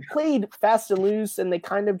bit. They played fast and loose, and they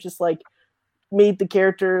kind of just like made the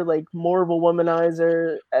character like more of a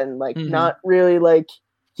womanizer and like not really like.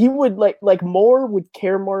 He would like Moore would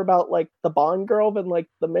care more about like the Bond girl than like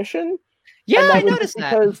the mission. Yeah, I noticed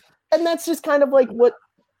that. And that's just kind of like what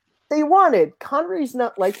they wanted. Connery's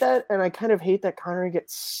not like that, and I kind of hate that Connery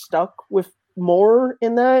gets stuck with Moore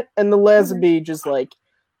in that. And the Lazenby just like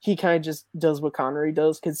he kind of just does what Connery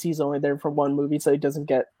does because he's only there for one movie, so he doesn't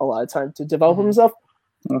get a lot of time to develop himself.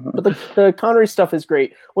 But the Connery stuff is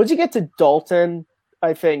great. Once you get to Dalton,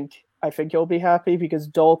 I think you'll be happy because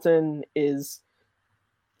Dalton is.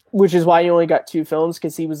 Which is why he only got 2 films,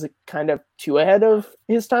 because he was kind of too ahead of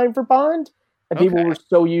his time for Bond. And people were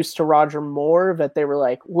so used to Roger Moore that they were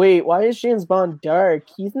like, wait, why is James Bond dark?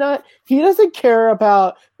 He doesn't care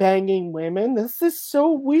about banging women. This is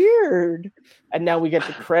so weird. And now we get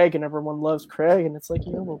to Craig, and everyone loves Craig. And it's like,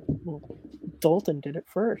 well, Dalton did it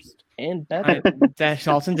first. And better.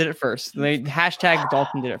 Dalton did it first. Hashtag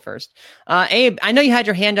Dalton did it first. Abe, I know you had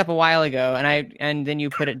your hand up a while ago, and then you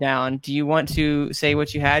put it down. Do you want to say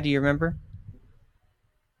what you had? Do you remember?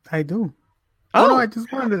 I do. Oh, no, I just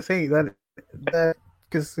wanted to say that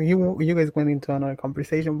because you guys went into another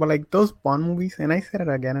conversation, but like those Bond movies, and I said it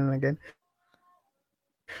again and again,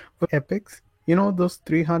 but epics. You know those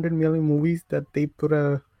 300 million movies that they put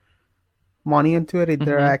money into it.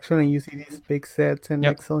 They're actually, and you see these big sets and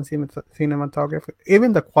excellent cinematography.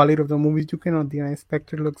 Even the quality of the movies, you cannot deny.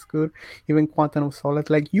 Spectre looks good. Even Quantum of Solace,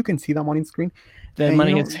 like you can see the money on screen. The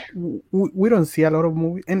money is. We don't see a lot of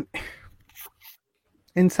movies,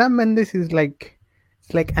 and Sam Mendes is like.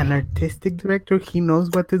 Like an artistic director. He knows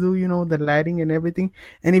what to do, the lighting and everything.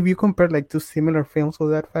 And if you compare like 2 similar films of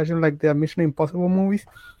that fashion, like the Mission Impossible movies,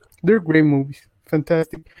 they're great movies,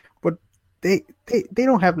 fantastic, but they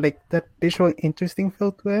don't have like that visual interesting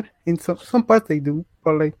feel to it. In some parts they do,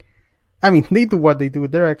 but like they do what they do.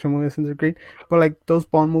 They're action movies and they're great, but like those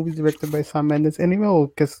Bond movies directed by Sam Mendes, and even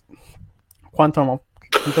because Quantum of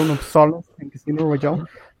Solace and Casino Royale,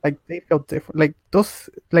 like they felt different. Like those,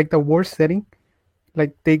 like the war setting.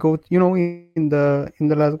 Like they go, in the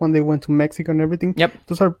last one they went to Mexico and everything. Yep.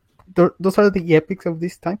 Those are the epics of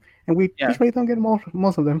this time, and we usually don't get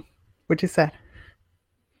most of them, which is sad.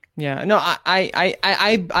 Yeah. No,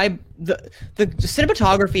 the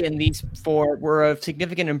cinematography in these 4 were a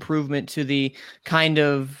significant improvement to the kind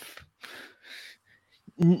of.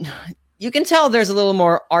 You can tell there's a little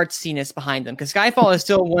more artsiness behind them because Skyfall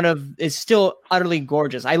is still utterly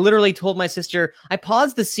gorgeous. I literally told my sister, I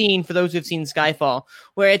paused the scene for those who've seen Skyfall,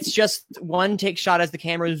 where it's just one take shot as the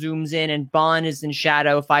camera zooms in and Bond is in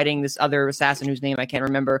shadow fighting this other assassin whose name I can't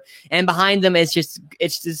remember. And behind them it's just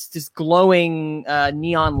glowing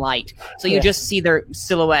neon light. So you just see their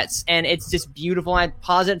silhouettes and it's just beautiful. I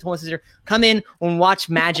paused it and told my sister, come in and watch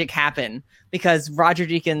magic happen. Because Roger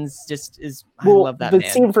Deakins I love that man. The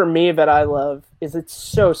scene for me that I love is it's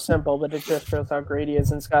so simple, but it just shows how great he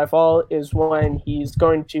is in Skyfall, is when he's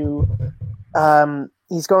going to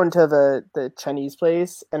the Chinese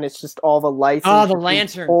place, and it's just all the lights. Oh, the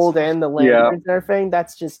lanterns. Pulled in, the lanterns and everything.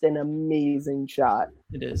 That's just an amazing shot.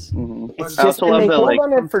 It is. Mm-hmm. It's just, and they hold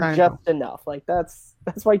on it for just enough. Like that's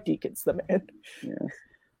why Deakins the man. Yeah.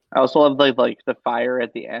 I also love like the fire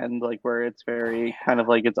at the end, like where it's very kind of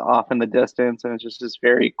like it's off in the distance and it's just this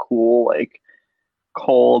very cool, like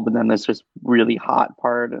cold, and then there's just really hot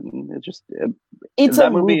part, and it's a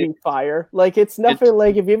movie fire. Like it's nothing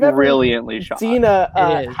like if you've ever brilliantly seen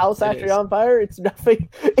a house actually on fire. It's nothing.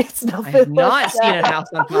 It's nothing. I have not seen a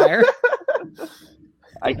house on fire.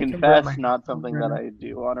 I confess, not something that I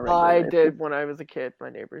do on a regular basis. I did when I was a kid.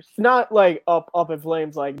 My neighbors, not like up in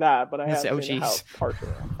flames like that, but I have seen a house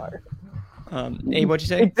partially on fire. Hey, what'd you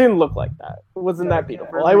say? It didn't look like that. It wasn't that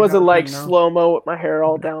beautiful. I wasn't like slow mo with my hair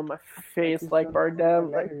all down my face, like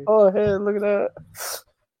Bardem. Like, oh hey, look at that.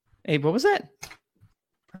 Hey, what was that?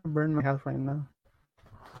 I burned my house right now.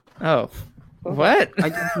 Oh, what?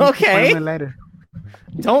 Okay. My lighter.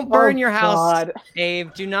 Don't burn your house, God.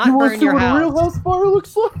 Abe. Do not burn your house. What a real house fire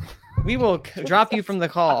looks like? We will drop you from the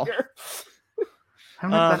call.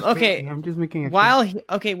 Okay. I'm just making while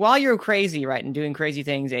you're crazy, right, and doing crazy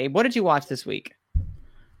things, Abe, what did you watch this week?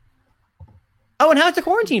 Oh, and how's the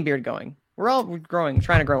quarantine beard going? We're all trying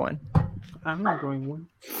to grow one. I'm not growing one.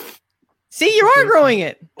 See, you are growing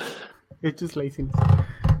it. It's just laziness.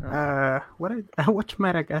 What I watched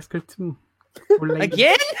Madagascar 2.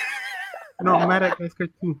 Again? No, Madagascar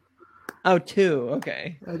 2. Oh, 2.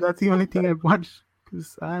 Okay. That's the only thing I've watched.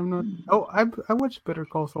 Because I'm not. Oh, I watched Better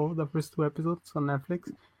Call Saul, the first 2 episodes on Netflix.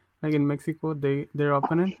 Like in Mexico, they're up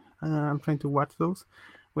on it. I'm trying to watch those,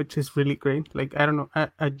 which is really great. Like I don't know,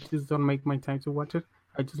 I just don't make my time to watch it.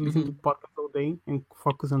 I just listen to podcasts all day and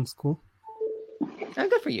focus on school. Oh,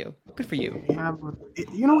 good for you. Good for you. Yeah, but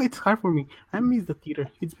it's hard for me. I miss the theater.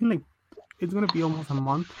 It's gonna be almost a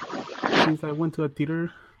month since I went to a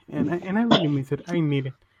theater, and I really miss it. I need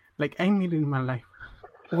it. Like I need it in my life.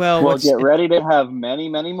 Well, get ready to have many,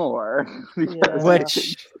 many more.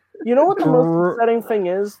 Which You know what the most upsetting thing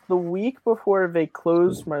is? The week before they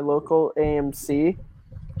closed my local AMC,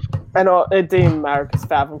 and it didn't matter because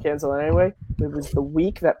Fathom canceled anyway. It was the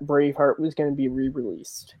week that Braveheart was going to be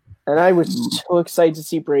re-released, and I was so excited to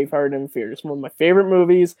see Braveheart in theaters. It's one of my favorite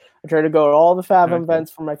movies. I try to go to all the Fathom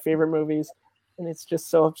events for my favorite movies, and it's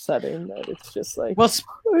just so upsetting that it's just like. Well,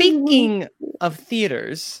 speaking of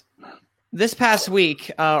theaters. This past week,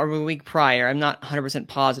 or the week prior, I'm not 100%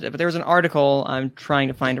 positive, but there was an article, I'm trying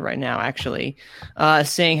to find it right now, actually,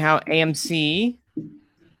 saying how AMC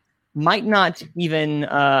might not even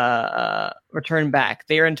return back.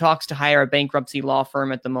 They are in talks to hire a bankruptcy law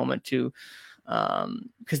firm at the moment to,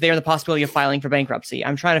 because they are the possibility of filing for bankruptcy.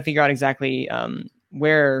 I'm trying to figure out exactly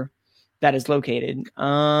where that is located.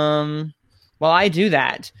 While I do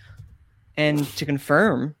that, and to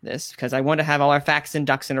confirm this, because I want to have all our facts and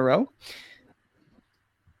ducks in a row,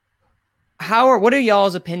 what are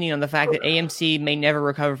y'all's opinion on the fact that AMC may never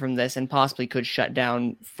recover from this and possibly could shut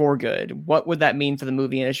down for good? What would that mean for the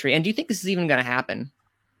movie industry? And do you think this is even going to happen?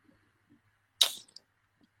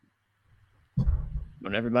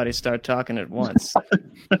 When everybody start talking at once.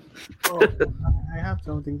 I have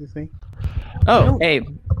something to say. Oh, hey.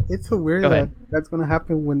 It's so weird that that's going to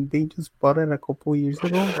happen when they just bought it a couple years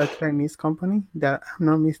ago, that Chinese company, that I'm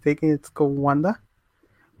not mistaken, it's called Wanda,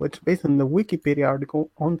 which based on the Wikipedia article,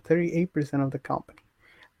 owns 38% of the company.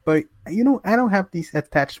 But, I don't have this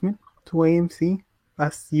attachment to AMC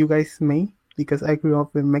as you guys may, because I grew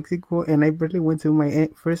up in Mexico and I barely went to my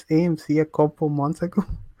first AMC a couple months ago.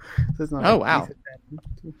 So it's not wow.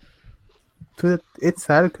 It's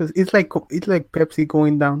sad because it's like Pepsi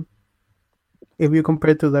going down. If you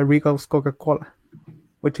compare it to the Regal's Coca-Cola,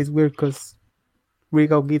 which is weird because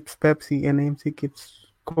Regal gives Pepsi and AMC gives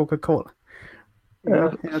Coca-Cola. Yeah,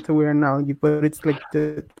 that's a weird analogy, but it's like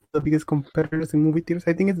the biggest competitors in movie theaters.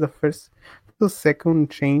 I think it's the second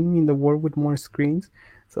chain in the world with more screens.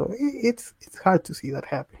 So it's hard to see that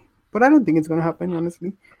happening. But I don't think it's gonna happen,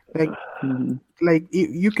 honestly. Like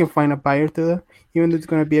you can find a buyer to that, even though it's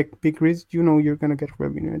gonna be a big risk. You're gonna get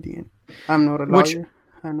revenue at the end. I'm not a lawyer.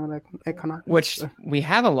 I'm not an economist. Which we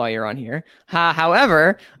have a lawyer on here.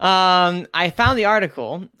 However, I found the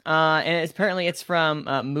article, and apparently it's from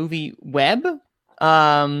Movie Web.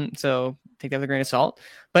 So take that with a grain of salt.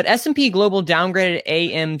 But S&P Global downgraded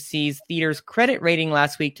AMC's theater's credit rating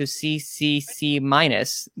last week to CCC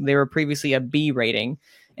minus. They were previously a B rating,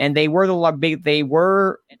 and AMC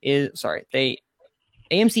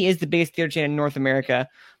is the biggest theater chain in North America,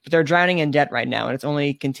 but they're drowning in debt right now, and it's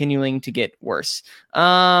only continuing to get worse.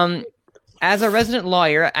 As a resident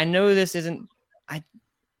lawyer, I know this isn't.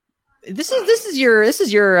 This is your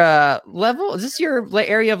level. Is this your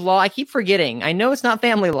area of law? I keep forgetting. I know it's not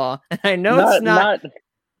family law, and I know it's not.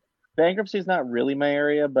 Bankruptcy is not really my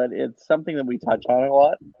area, but it's something that we touch on a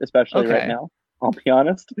lot, especially right now. I'll be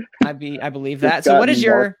honest. I believe that. So, what is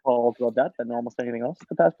your debt than almost anything else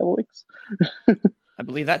the past couple weeks? I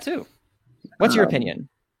believe that too. What's your opinion?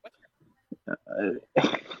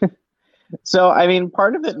 So, I mean,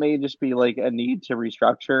 part of it may just be like a need to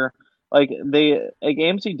restructure.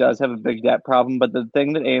 AMC does have a big debt problem, but the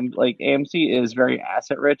thing that AMC is very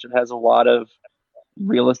asset rich. It has a lot of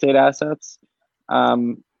real estate assets,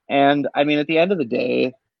 and I mean, at the end of the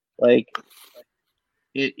day,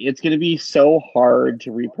 it's going to be so hard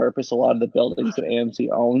to repurpose a lot of the buildings that AMC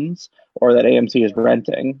owns or that AMC is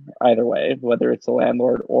renting. Either way, whether it's the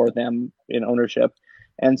landlord or them in ownership,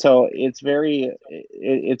 and so it's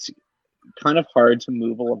kind of hard to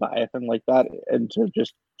move a Leviathan like that and to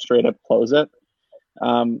just straight up close it.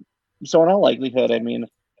 So in all likelihood, I mean,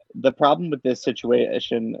 the problem with this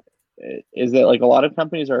situation is that a lot of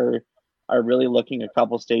companies are really looking a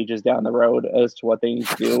couple stages down the road as to what they need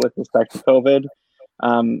to do with respect to COVID.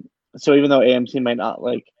 So even though AMC might not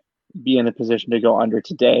be in a position to go under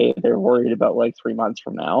today, they're worried about 3 months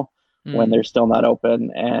from now when they're still not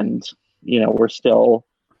open, and we're still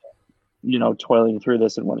toiling through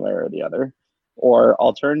this in one way or the other. or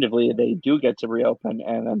alternatively, they do get to reopen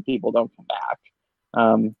and then people don't come back,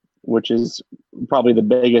 which is probably the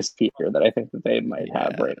biggest fear that I think that they might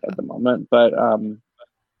have right at the moment. But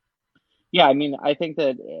yeah, I mean, I think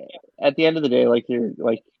that at the end of the day, like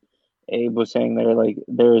Abe was saying there, like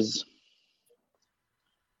there's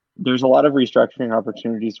a lot of restructuring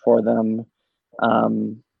opportunities for them,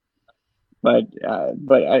 but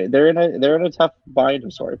they're in a tough bind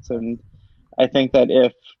of sorts, and I think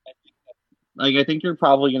that I think you're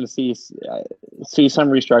probably going to see some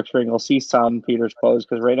restructuring. You'll see some theaters close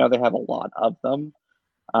because right now they have a lot of them.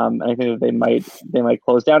 I think that they might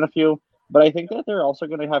close down a few, but I think that they're also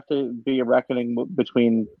going to have to be a reckoning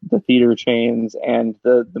between the theater chains and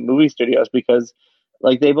the movie studios, because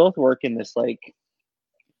like they both work in this like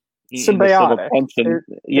symbiotic tension.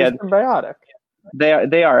 They're symbiotic.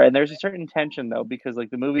 They are, and there's a certain tension though, because like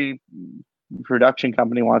the movie production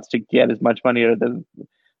company wants to get as much money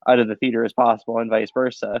out of the theater as possible, and vice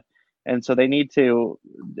versa, and so they need to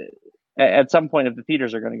at some point, if the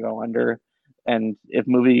theaters are going to go under, and if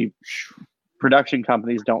movie production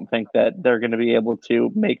companies don't think that they're going to be able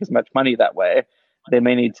to make as much money that way, they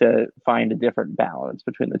may need to find a different balance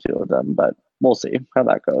between the two of them, but we'll see how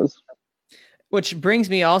that goes. Which brings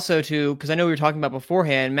me also to, because I know we were talking about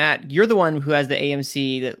beforehand, Matt, you're the one who has the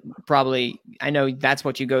AMC that probably, I know that's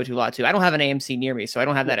what you go to a lot too. I don't have an AMC near me, so I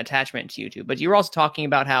don't have that attachment to YouTube. But you were also talking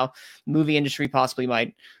about how the movie industry possibly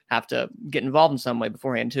might have to get involved in some way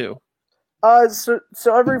beforehand too. So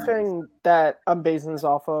everything that I'm basing this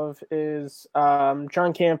off of is John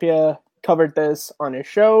Campea covered this on his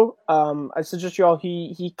show. I suggest you all,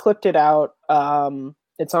 he clipped it out.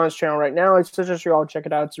 It's on his channel right now. I suggest you all check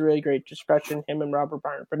it out. It's a really great discussion him and Robert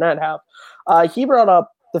Byron Burnett have. He brought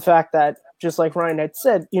up the fact that, just like Ryan had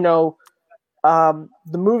said, the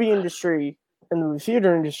movie industry and the movie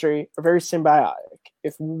theater industry are very symbiotic.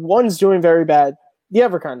 If one's doing very bad, the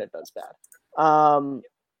other kind of does bad.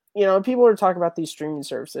 People are talking about these streaming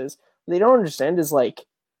services. What they don't understand is like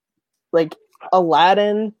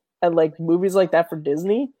Aladdin and like movies like that for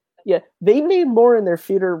Disney. Yeah, they made more in their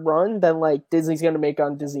theater run than like Disney's going to make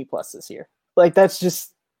on Disney Plus this year. Like that's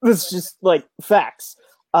just like facts.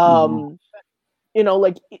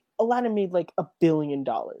 Like Aladdin made like $1 billion.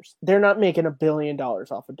 They're not making $1 billion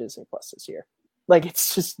off of Disney Plus this year. Like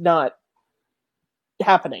it's just not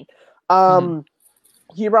happening.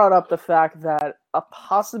 He brought up the fact that a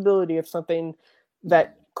possibility of something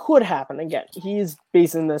that could happen. Again, he's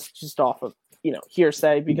basing this just off of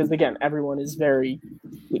hearsay, because again, everyone is we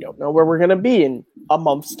don't know where we're going to be in a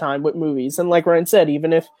month's time with movies. And like Ryan said,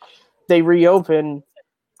 even if they reopen,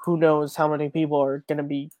 who knows how many people are going to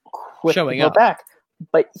be quick showing to go up back.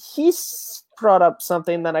 But he's brought up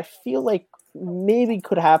something that I feel like maybe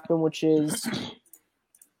could happen, which is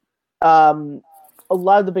a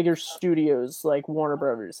lot of the bigger studios like Warner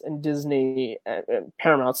Brothers and Disney and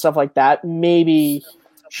Paramount, stuff like that, maybe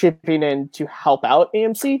chipping in to help out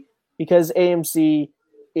AMC. Because AMC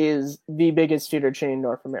is the biggest theater chain in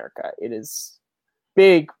North America. It is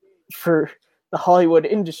big for the Hollywood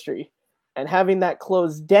industry. And having that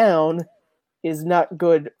closed down is not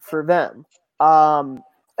good for them.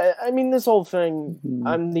 I mean, this whole thing,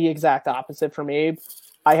 I'm the exact opposite from Abe.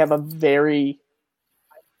 I have a very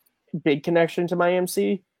big connection to my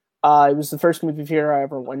AMC. It was the first movie theater I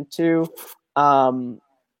ever went to.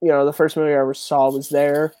 The first movie I ever saw was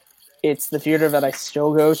there. It's the theater that I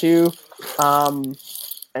still go to.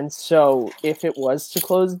 And so if it was to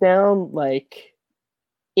close down, like,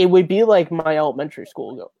 it would be like my elementary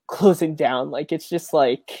school closing down. Like, it's just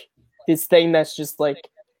like this thing that's just like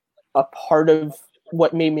a part of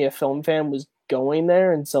what made me a film fan was going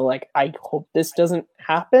there. And so like, I hope this doesn't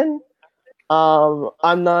happen.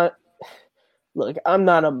 I'm not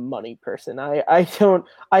a money person. I feel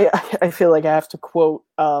like I have to quote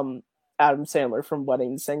Adam Sandler from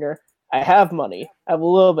Wedding Singer. I have money. I have a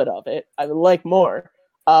little bit of it. I would like more.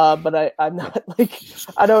 But I'm not like,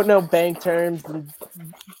 I don't know bank terms and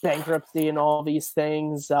bankruptcy and all these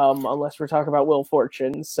things, unless we're talking about Wheel of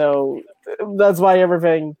Fortune. So that's why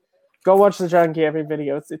everything, go watch the John Campea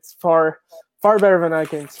video. It's far better than I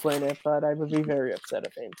can explain it, but I would be very upset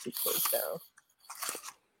if AMC closed down.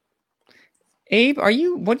 Abe,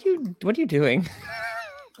 what are you doing?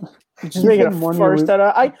 Just making a farce out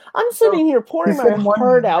of I'm sitting here pouring my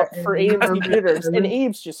heart out for AMC theaters, and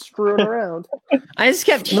Abe's just screwing around. I just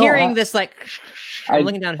kept hearing this, like,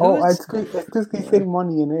 looking down. It's because he said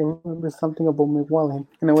money, and I remember something about my wallet,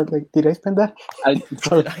 and I was like, "Did I spend that?"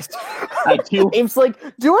 Abe's like,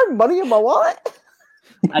 "Do I have money in my wallet?"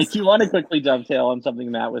 I do want to quickly dovetail on something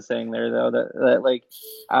Matt was saying there, though, that like,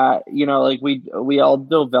 like we all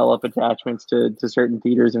develop attachments to certain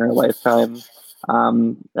theaters in our lifetime.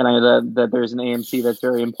 And I know that there's an AMC that's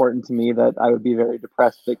very important to me that I would be very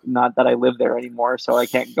depressed. Not that I live there anymore, so I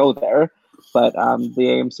can't go there. But the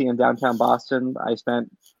AMC in downtown Boston, I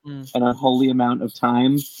spent an unholy amount of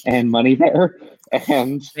time and money there,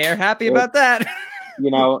 and They're happy about that.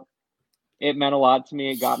 It meant a lot to me.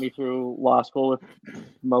 It got me through law school with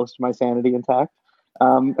most of my sanity intact.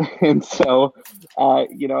 And so,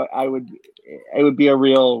 it would be a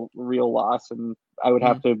real loss, and I would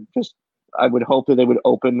have to I would hope that they would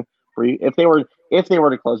open if they were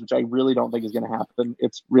to close, which I really don't think is going to happen.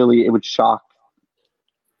 It would shock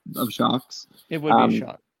of shocks. It would be a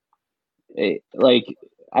shock.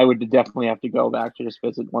 I would definitely have to go back to just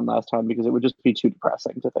visit one last time because it would just be too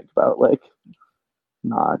depressing to think about.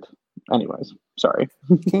 Anyways, sorry.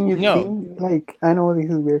 Can you think, I know this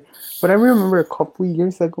is weird, but I remember a couple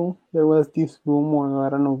years ago there was this rumor, I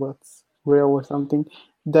don't know what's real or something,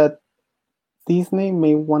 that Disney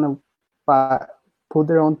may want to put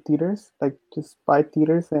their own theaters, just buy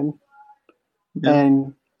theaters and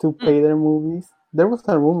to play their movies. There was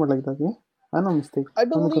a rumor like that, yeah? I'm not mistaken. I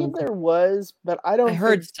believe there was, but I don't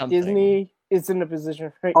think Disney is in a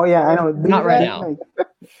position right now. Oh yeah, I know. Not right now.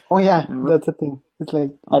 Oh yeah, that's the thing. It's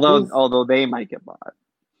like although they might get bought.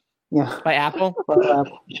 Yeah. By Apple? I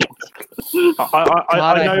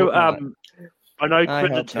know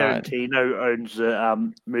Quentin Tarantino owns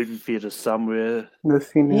a movie theater somewhere. The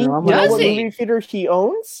cinema. What movie theater he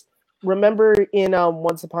owns? Remember in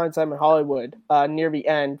Once Upon a Time in Hollywood, near the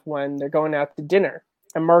end when they're going out to dinner,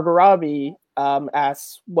 and Margot Robbie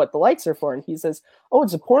asks what the lights are for, and he says, "Oh,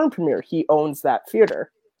 it's a porn premiere." He owns that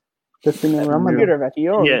theater. The cinema theater that he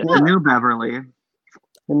owns. Yeah, the New Beverly.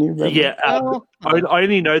 Yeah, I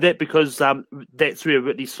only know that because that's where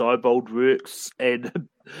Whitney Seibold works, and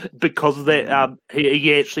because of that,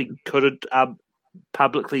 he actually couldn't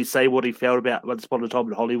publicly say what he felt about Once Upon a Time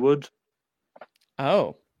in Hollywood.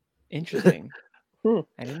 Oh, interesting. I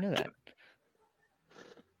didn't know that.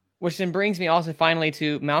 Which then brings me also finally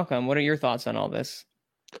to Malcolm. What are your thoughts on all this?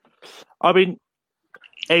 I mean,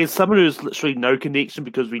 as someone who's literally no connection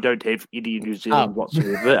because we don't have any in New Zealand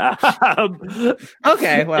whatsoever.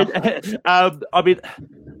 Okay, well. I mean,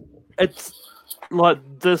 it's like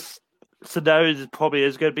this scenario probably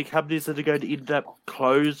is going to be companies that are going to end up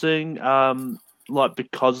closing,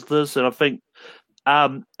 because of this. And I think,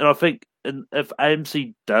 if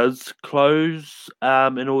AMC does close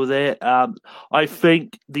and all that, I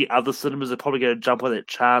think the other cinemas are probably going to jump on that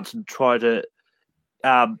chance and try to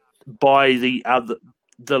buy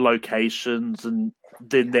the locations, and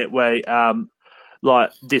then that way,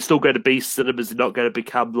 they're still going to be cinemas. They're not going to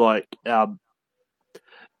become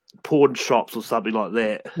porn shops or something like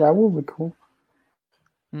that. That would be cool.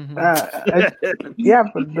 Mm-hmm. But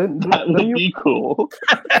that would be cool.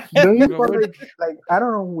 Don't you call it, I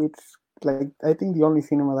don't know which. I think the only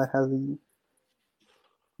cinema that has the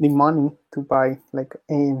money to buy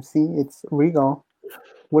AMC, it's Regal.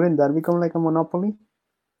 Wouldn't that become a monopoly?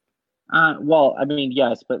 Well, I mean,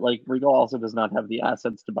 yes, but Regal also does not have the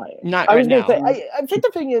assets to buy it. Not right now. I think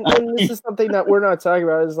the thing, and this is something that we're not talking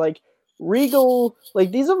about, is Regal,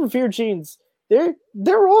 these other fear chains,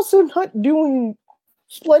 they're also not doing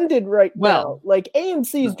splendid right now.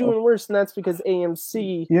 AMC is doing worse, and that's because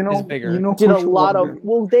AMC is bigger. Did a lot of.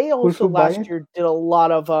 Well, they also last year did a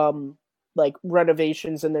lot of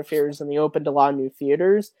renovations in their theaters, and they opened a lot of new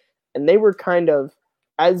theaters, and they were kind of,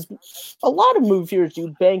 as a lot of movie theaters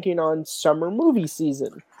do, banking on summer movie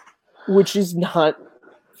season, which is not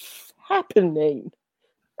happening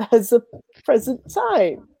as a present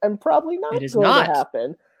time, and probably not going to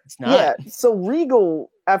happen. It's not. Yeah, so Regal,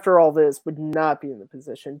 after all this, would not be in the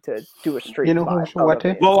position to do a straight buy. I'm not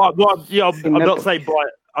saying buy.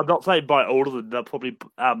 I'm not saying buy all of them. They'll probably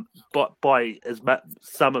buy as much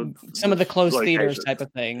some of the closed theaters type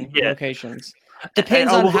of thing. Yeah. Locations.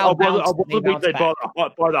 Depends on how they bounce back.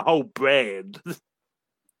 Buy the whole brand.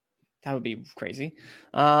 That would be crazy.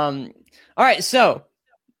 All right, so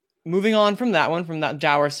moving on from that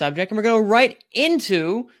dour subject, and we're going to go right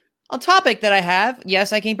into a topic that I have.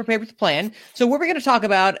 Yes, I came prepared with a plan. So what we're going to talk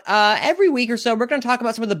about every week or so, we're going to talk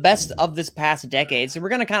about some of the best of this past decade. So we're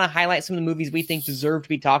going to kind of highlight some of the movies we think deserve to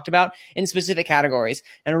be talked about in specific categories.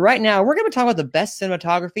 And right now, we're going to talk about the best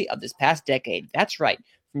cinematography of this past decade. That's right.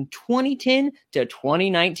 From 2010 to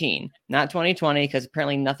 2019, not 2020, because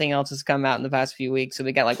apparently nothing else has come out in the past few weeks. So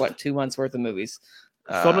we got 2 months worth of movies.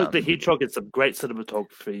 Sonic the Hedgehog had some great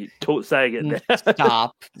cinematography. Saying it there.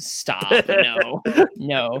 Stop.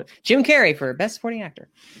 No. Jim Carrey for Best Supporting Actor.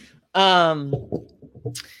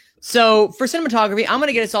 So for cinematography, I'm going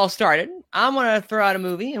to get us all started. I'm gonna throw out a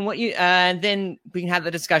movie, and and then we can have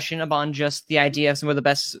the discussion upon just the idea of some of the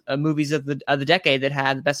best movies of the decade that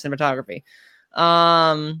had the best cinematography.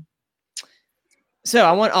 So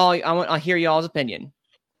I'll hear y'all's opinion.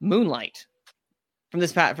 Moonlight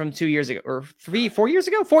from 2 years ago or 4 years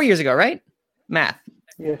ago, 4 years ago, right? Math.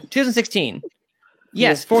 Yes. 2016.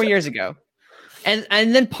 Yes, 4 years ago. And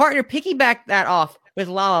then piggyback that off with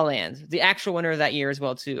La La Land, the actual winner of that year as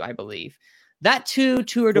well too, I believe. That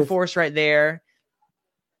tour de force right there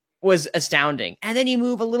was astounding. And then you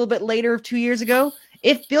move a little bit later, 2 years ago,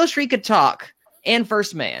 If Beale Street Could Talk and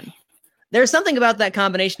First Man. There's something about that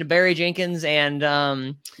combination of Barry Jenkins and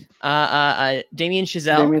Damien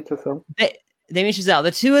Chazelle. Damien Chazelle.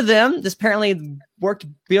 The two of them just apparently worked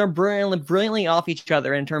brilliantly off each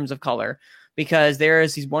other in terms of color, because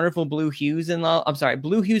there's these wonderful blue hues and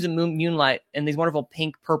Moonlight, and these wonderful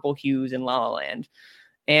pink purple hues in La La Land.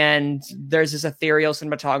 And there's this ethereal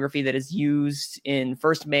cinematography that is used in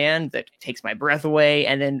First Man that takes my breath away.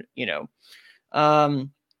 And then,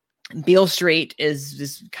 Beale Street is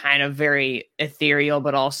this kind of very ethereal,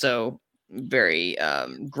 but also very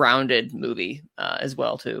grounded movie as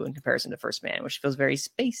well, too, in comparison to First Man, which feels very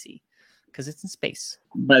spacey because it's in space.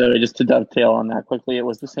 By the way, just to dovetail on that quickly, it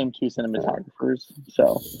was the same two cinematographers,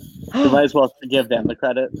 so you might as well give them the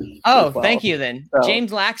credit. Oh, well. Thank you then. So,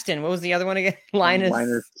 James Laxton. What was the other one again? Linus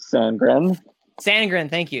Sandgren. Sandgren,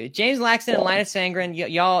 thank you. James Laxton and Linus Sandgren,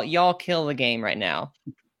 y'all kill the game right now.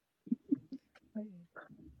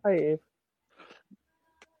 Hi, Abe.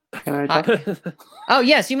 Can I talk? Oh,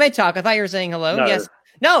 yes, you may talk. I thought you were saying hello. No. Yes.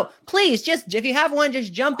 No, please, just if you have one,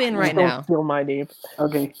 just jump in right now. Don't steal my name.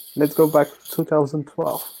 Okay, let's go back to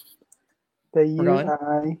 2012. The year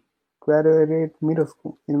I graduated middle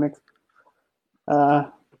school in Mexico.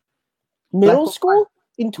 Middle school?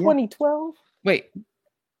 In 2012? Wait.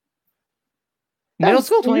 Middle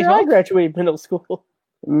school, the year I 2012? graduated middle school.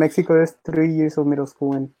 Mexico is 3 years of middle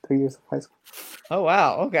school and 3 years of high school. Oh,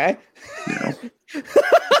 wow. Okay. It's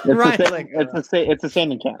the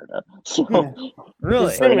same in Canada. So, Yeah.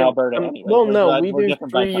 Really? or in Alberta, anyway. Well, no, we we're do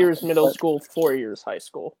different by 3 years country, middle but- school, 4 years high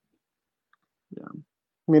school.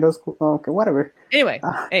 Middle school, okay, whatever. Anyway,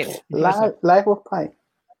 hey. Life of Pi.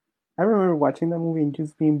 I remember watching that movie and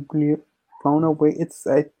just being blown away.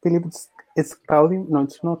 I believe it's Claudio. No,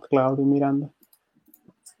 it's not Claudio Miranda.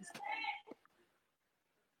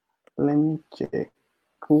 Let me check.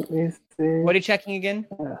 Who is the? What are you checking again?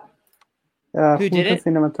 Who did it? The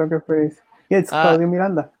cinematographer is? Yeah, it's Claudio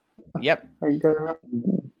Miranda. Yep. I got it right.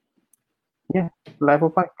 Yeah, Life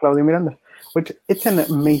of Pi, Claudio Miranda. Which it's an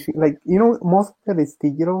amazing, most of it is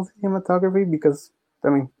digital cinematography because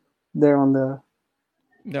they're on the.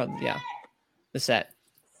 No, yeah. The set.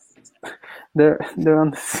 They're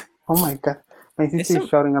on the. Oh my god, my sister is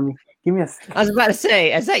shouting at me. Give me a second. I was about to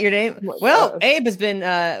say, is that your name? Oh my Well, gosh. Abe has been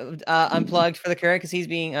unplugged for the current because he's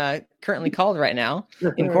being currently called right now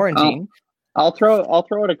in quarantine. I'll throw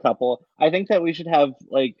out a couple. I think that we should have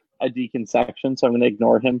a Deacon section, so I'm going to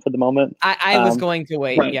ignore him for the moment. I was going to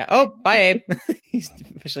wait. right. Yeah. Oh, bye, Abe. He's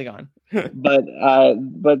officially gone. But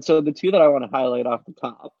so the two that I want to highlight off the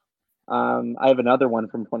top, I have another one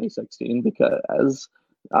from 2016 because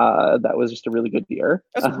that was just a really good year.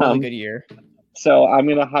 That's a really good year. So I'm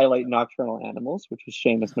going to highlight Nocturnal Animals, which was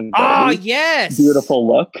Seamus McGarvey. Oh, yes. Beautiful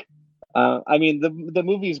look. The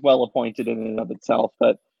movie is well appointed in and of itself,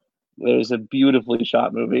 but there's a beautifully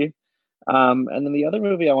shot movie. And then the other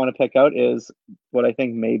movie I want to pick out is what I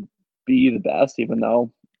think may be the best, even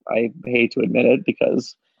though I hate to admit it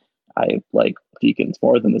because I like Deacons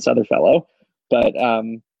more than this other fellow. But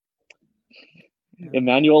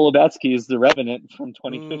Emmanuel Lubezki's The Revenant from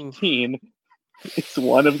 2015. It's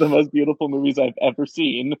one of the most beautiful movies I've ever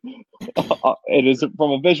seen. It is from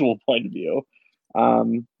a visual point of view.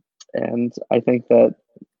 And I think that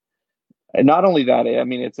not only that,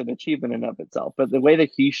 it's an achievement in and of itself, but the way that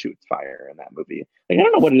he shoots fire in that movie. I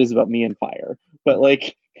don't know what it is about me and fire, but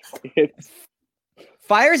it's...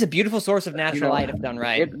 Fire is a beautiful source of natural light if done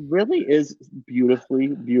right. It really is beautifully,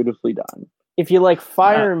 beautifully done. If you like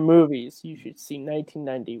fire movies, you should see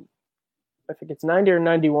 1990. I think it's 90 or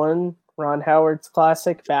 91. Ron Howard's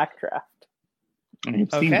classic Backdraft.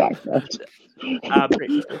 I've seen Okay. Backdraft.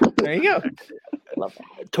 There you go. Love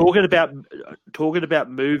that. Talking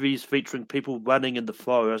about movies featuring people running in the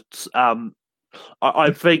forests.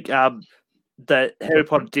 I think that Harry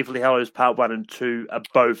Potter Deathly Hallows Part 1 and 2 are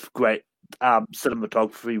both great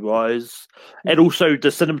cinematography wise, and also the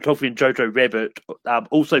cinematography in Jojo Rabbit,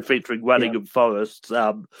 also featuring running in forests,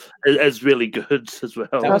 is really good as well.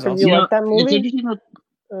 That was How come awesome. you like that It's movie? interesting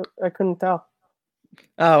that I couldn't tell.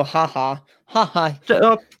 Oh, haha, haha.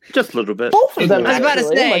 Just a little bit. Both of them. I was about to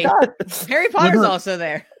actually. say. Oh my god. Harry Potter's Well, also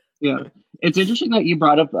there. Yeah, it's interesting that you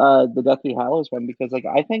brought up the Deathly Hallows one because like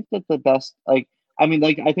I think that the best I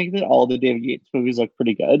think that all the David Yates movies look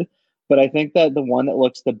pretty good, but I think that the one that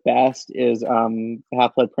looks the best is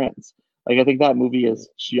Half-Blood Prince. Like I think that movie is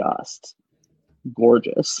just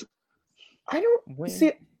gorgeous. I don't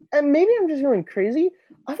see, and maybe I'm just going crazy.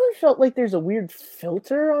 I've always felt like there's a weird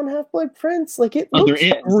filter on Half-Blood Prince. Like it Oh, there looks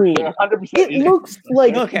is. green. There 100% It is. looks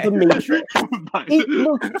like Okay. the Matrix. It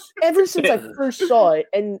looks ever since I first saw it,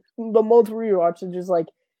 and the multiple rewatch is just like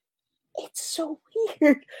it's so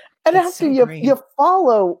weird. And It's after so green. you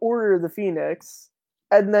follow Order of the Phoenix,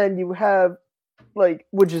 and then you have like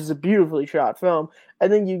which is a beautifully shot film,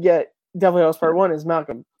 and then you get Deathly Hallows Part 1, as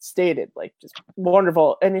Malcolm stated, like just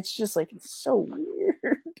wonderful, and it's just like it's so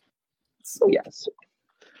weird. It's so Yes.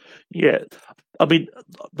 Yeah, I mean,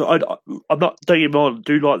 I'm not don't get me wrong, I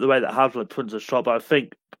do like the way that Half-Blood Prince is shot, but I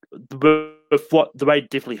think with what the way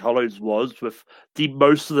Deathly Hallows was, with the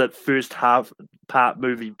most of that first half part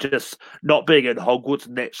movie just not being in Hogwarts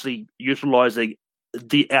and actually utilizing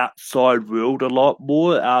the outside world a lot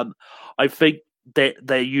more, I think that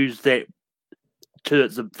they used that to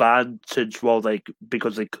its advantage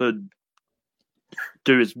because they could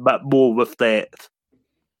do as much more with that.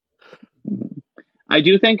 I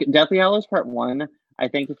do think Deathly Hallows Part 1, I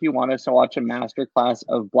think if you want us to watch a masterclass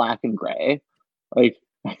of black and gray, like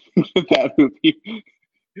that movie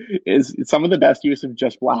is some of the best use of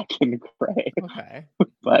just black and gray. Okay.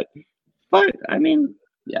 But I mean,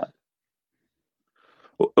 yeah.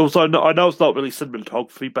 Also, I know it's not really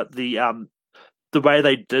cinematography, but the way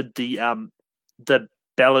they did the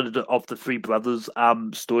Ballad of the Three Brothers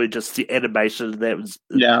story, just the animation that was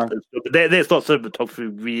Yeah. that's not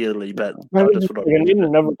cinematography really, but I I need just want to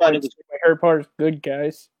another time to say my Harry Potter's good,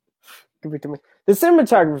 guys. Give it to me. The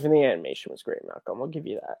cinematography and the animation was great, Malcolm. I'll give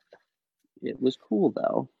you that. It was cool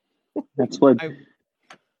though. That's what I-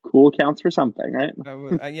 cool counts for something, right?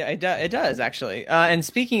 Yeah, it does actually. And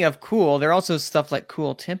speaking of cool, there are also stuff like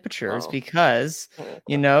cool temperatures Oh. because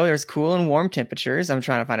there's cool and warm temperatures. I'm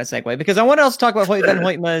trying to find a segue because I want to also talk about Hoyt van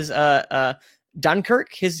Hoytma's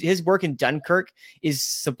Dunkirk. His work in Dunkirk is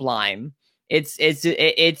sublime. It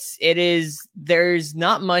is. There's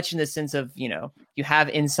not much in the sense of you have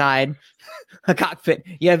inside a cockpit,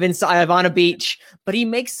 you have inside on a beach, but he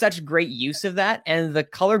makes such great use of that, and the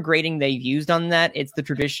color grading they've used on that, it's the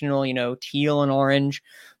traditional teal and orange,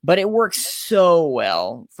 but it works so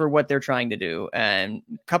well for what they're trying to do, and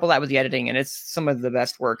couple that with the editing, and it's some of the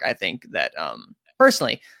best work I think that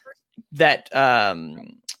personally that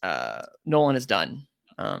Nolan has done.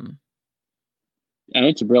 And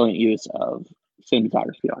it's a brilliant use of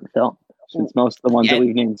cinematography on film, since most of the ones that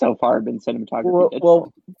we've named so far have been cinematography.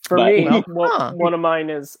 Well, for But- me, Huh. one of mine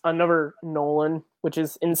is another Nolan, which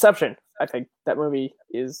is Inception. I think that movie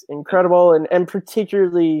is incredible, and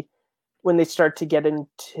particularly when they start to get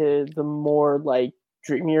into the more like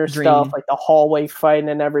dreamier stuff, like the hallway fight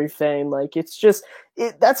and everything. Like it's just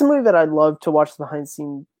that's a movie that I love to watch the behind the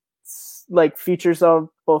scenes like features of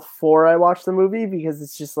before I watch the movie, because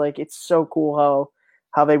it's just like it's so cool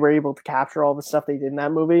how they were able to capture all the stuff they did in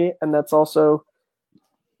that movie. And that's also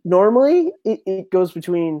normally it goes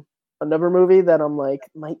between another movie that I'm like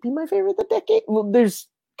might be my favorite of the decade. Well, there's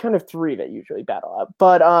kind of three that usually battle out,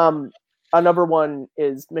 but another one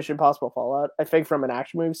is Mission Impossible Fallout. I think from an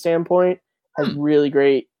action movie standpoint has really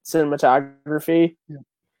great cinematography.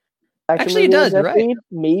 Actually, it does. You're right.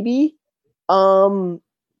 Maybe. And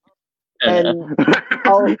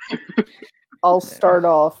I'll start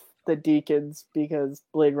off the Deacons because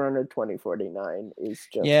Blade Runner 2049 is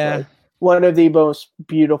just like one of the most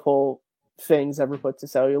beautiful things ever put to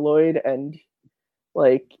celluloid, and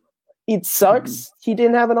like it sucks he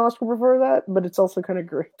didn't have an Oscar before that, but it's also kind of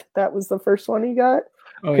great that was the first one he got,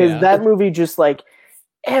 because that movie just like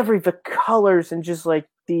the colors and just like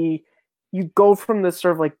you go from this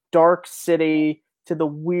sort of like dark city to the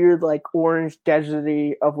weird like orange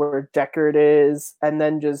deserty of where Deckard is, and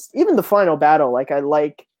then just even the final battle, like I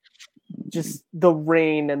like just the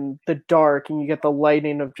rain and the dark, and you get the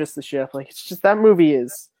lighting of just the ship. Like it's just that movie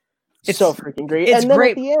is so freaking great. It's and then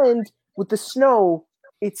great. at the end with the snow,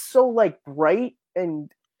 it's so like bright,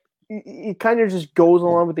 and it kind of just goes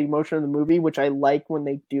along with the emotion of the movie, which I like when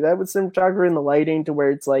they do that with cinematography and the lighting, to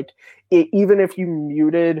where it's like even if you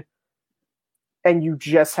muted and you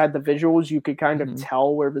just had the visuals, you could kind of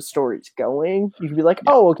tell where the story's going. You could be like,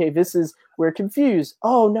 oh, okay, we're confused.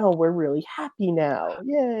 Oh no, we're really happy now.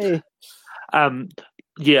 Yay.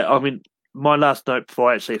 Yeah, I mean, my last note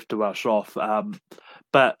before I actually have to rush off,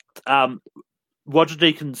 but Roger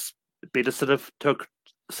Deakins better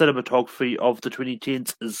cinematography of the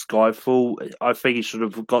 2010s is Skyfall. I think he should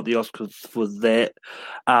have got the Oscars for that.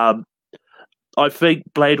 I think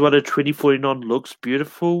Blade Runner 2049 looks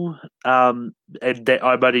beautiful, and that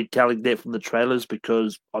I'm only telling that from the trailers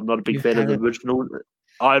because I'm not a big fan of the original.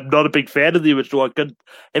 I'm not a big fan of the original. I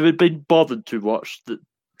haven't been bothered to watch the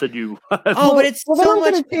new one. Oh, but it's then so I'm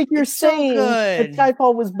much. gonna take your it's so saying that good.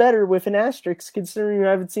 Skyfall was better with an asterisk, considering you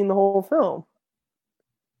haven't seen the whole film.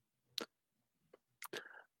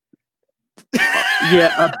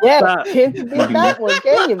 Yeah, Yeah, can't beat that one,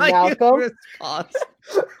 can you, Malcolm? Response.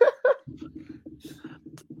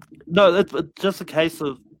 no, it's just a case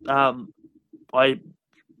of I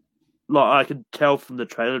can tell from the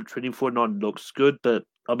trailer 2049 looks good, but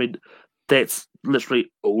I mean that's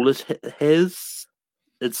literally all it has.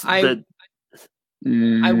 It's I I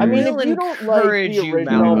mean, will if you don't like encourage the you,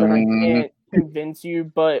 original, then I Malcolm. can't convince you,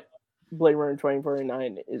 but Blade Runner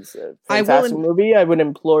 2049 is a I will fantastic movie. I would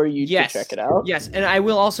implore you to Yes, check it out. yes, and I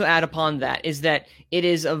will also add upon that is that it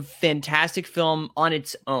is a fantastic film on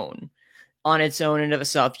its own and of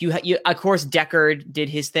itself. You of course, Deckard did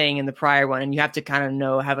his thing in the prior one, and you have to kind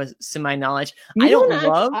of have a semi knowledge. I don't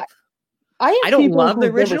love the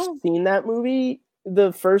original. Never seen that movie,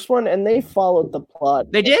 the first one, and they followed the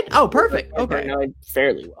plot. They did? Oh, perfect. Okay.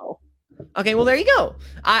 Fairly well. Okay, well there you go.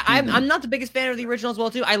 I'm not the biggest fan of the original as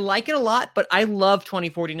well too. I like it a lot, but I love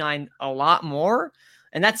 2049 a lot more,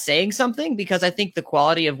 and that's saying something because I think the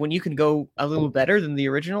quality of when you can go a little better than the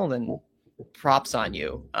original, then props on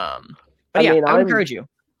you. But I would encourage you.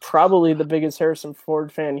 Probably the biggest Harrison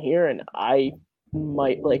Ford fan here, and I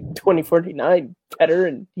might like 2049 better,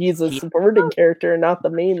 and he's a supporting character, not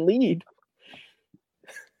the main lead.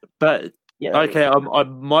 But Yeah. okay, I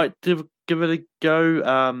might give it a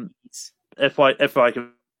go. If I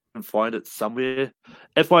can find it somewhere.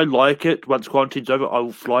 If I like it, once quarantine's over, I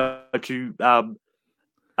will fly to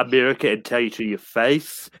America and tell you to your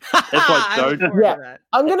face. If I don't,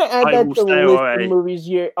 I'm gonna add I that will to the stay list away. of movies.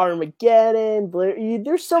 Armageddon,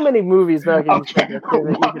 there's so many movies that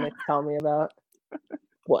you're gonna tell me about.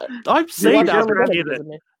 What? I've You seen watched Armageddon, Armageddon.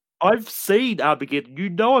 isn't it? I've seen Armageddon. You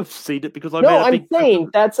know I've seen it because I No, made a I'm big saying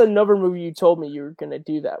that's another movie you told me you were gonna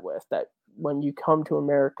do that with. That when you come to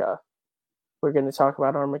America, we're gonna talk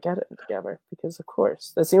about Armageddon together because, of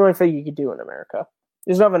course, that's the only thing you could do in America.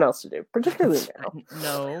 There's nothing else to do, particularly now.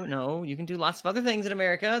 No, you can do lots of other things in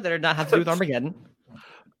America that are not have to do with Armageddon.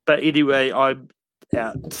 But anyway, I'm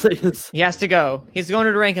out. He has to go. He's going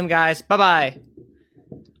to rank him, guys. Bye bye.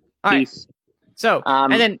 All right. Peace. So,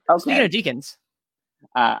 and then okay. speaking of Deacons,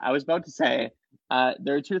 I was about to say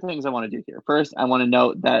there are two things I want to do here. First, I want to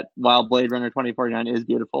note that while Blade Runner 2049 is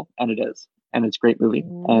beautiful, and it is, and it's a great movie,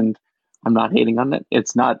 and I'm not hating on it.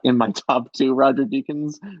 It's not in my top 2 Roger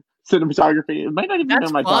Deakins cinematography. It might not even be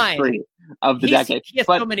in my top 3 of the decade. He has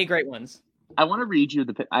but so many great ones. I want to read you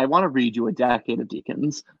a decade of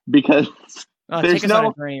Deakins because take us on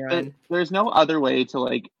a journey, Ryan. There's no other way to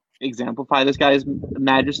like exemplify this guy's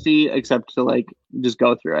majesty except to like just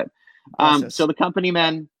go through it. So The Company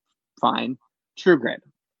Men, fine. True Grit,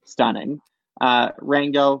 stunning.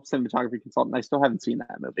 Rango, cinematography consultant. I still haven't seen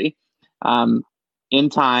that movie. In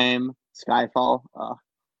Time, Skyfall,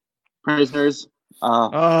 Prisoners.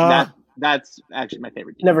 That's actually my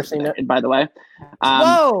favorite. Never seen it. By the way.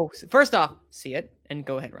 Whoa! First off, see it and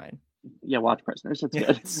go ahead, Ryan. Yeah, watch Prisoners. It's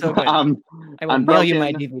good. It's so good. I will mail you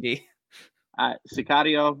my DVD.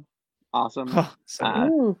 Sicario, awesome.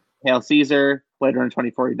 So Hail Caesar, Blade Runner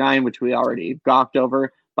 2049, which we already gawked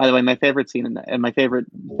over. By the way, my favorite scene and my favorite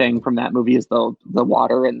thing from that movie is the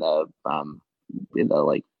water in the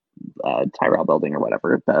Tyrell building or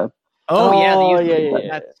whatever.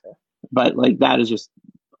 Yeah. But like that is just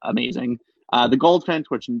amazing. The Goldfinch,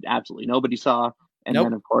 which absolutely nobody saw, and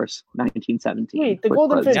then of course 1917. Wait, the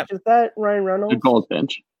Goldfinch is that Ryan Reynolds? The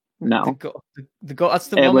Goldfinch. No, that's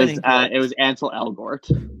the it woman. It was Ansel Elgort.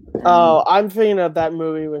 Oh, I'm thinking of that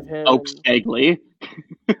movie with him. Oak Skegley.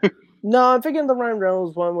 No, I'm thinking of the Ryan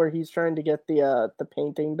Reynolds one where he's trying to get the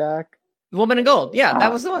painting back. The Woman in Gold. Yeah,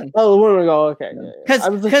 that was the one. Oh, the Woman in Gold. Okay,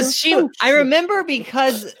 I remember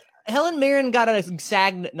because Helen Mirren got a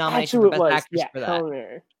SAG nomination for Best Actress for that. Helen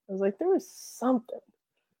Mirren. I was like, there was something.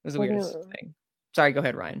 It was the weirdest thing. Sorry, go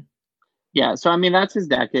ahead, Ryan. Yeah, so I mean that's his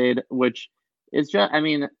decade, which is just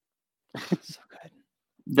so good.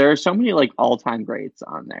 There are so many like all-time greats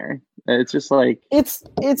on there. It's just like it's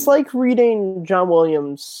like reading John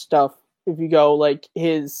Williams stuff. If you go like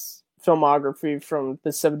his filmography from the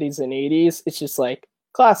 70s and 80s, it's just like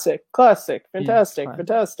classic, fantastic.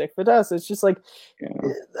 It's just like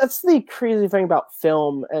that's the crazy thing about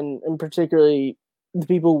film and particularly the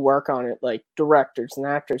people who work on it, like directors and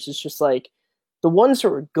actors, it's just like the ones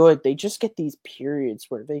who are good, they just get these periods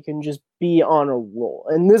where they can just be on a roll.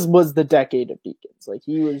 And this was the decade of Deakins. Like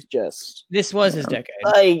he was just This was his decade.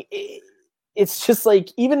 like it's just like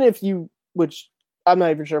even if you, which I'm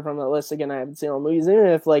not even sure from the list again, I haven't seen all the movies, even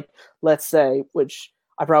if like let's say, which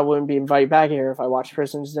I probably wouldn't be invited back here if I watched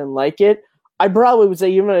Prisoners and didn't like it, I probably would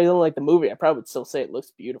say even if I didn't like the movie, I probably would still say it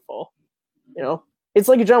looks beautiful. You know? It's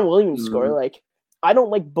like a John Williams score. Like I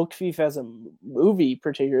don't like Book Thief as a movie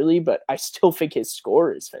particularly, but I still think his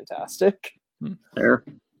score is fantastic. Fair.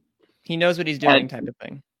 He knows what he's doing, type of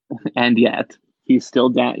thing. And yet, he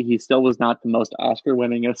still was not the most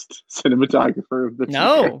Oscar-winningest cinematographer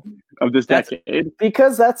of this decade.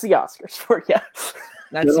 Because that's the Oscars for you.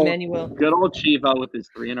 That's Emmanuel. Good old Chivo with his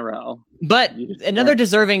 3 in a row. But another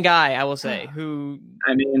deserving guy, I will say, who,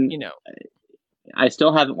 I mean, you know. I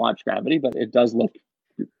still haven't watched Gravity, but it does look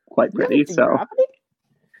quite pretty. So,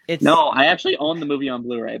 no, I actually own the movie on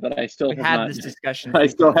Blu-ray, but I still have this discussion. I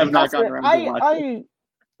still have not gotten around to watching it.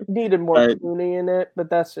 I needed more Clooney in it, but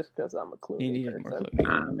that's just because I'm a Clooney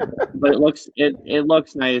person. But it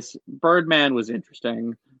looks nice. Birdman was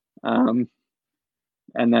interesting, and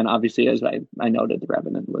then obviously, as I noted, The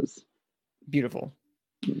Revenant was beautiful.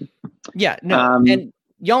 Yeah, no, and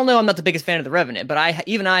y'all know I'm not the biggest fan of The Revenant, but I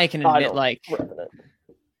can admit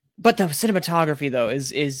but the cinematography though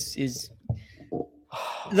is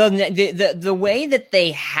the way that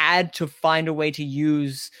they had to find a way to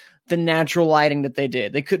use the natural lighting that they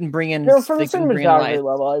did. They couldn't bring in. From the cinematography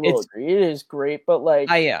level, I will agree, it is great. But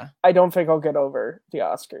like, I don't think I'll get over the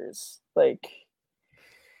Oscars. Like,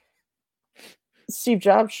 Steve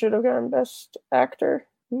Jobs should have gotten Best Actor,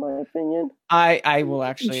 in my opinion. I will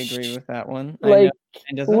actually agree with that one. Like,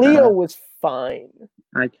 Leo was fine.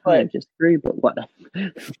 I kind of disagree, but whatever.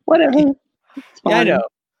 Yeah, I know.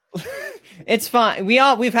 It's fine.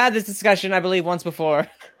 We've had this discussion, I believe, once before.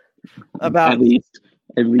 About at least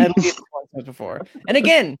once before. And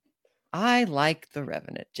again, I like The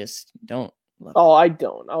Revenant. Just don't love it. I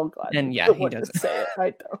don't. I'm glad. And yeah, he doesn't say it. I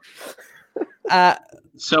don't.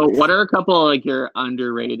 So what are a couple like your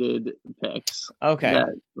underrated picks? Okay. That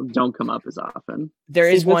don't come up as often. There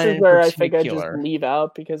is one this is where I think I just leave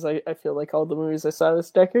out because I feel like all the movies I saw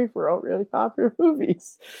this decade were all really popular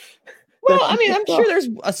movies. Well, I mean, I'm sure there's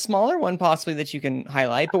a smaller one possibly that you can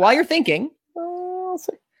highlight. But while you're thinking, I'll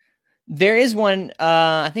see. There is one.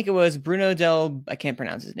 I think it was I can't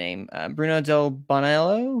pronounce his name. Bruno del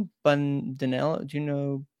Bonello. Do you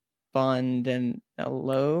know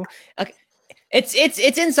Bondanello? Okay.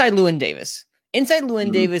 It's Inside Llewyn Davis. Inside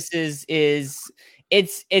Llewyn Davis is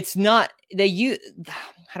it's not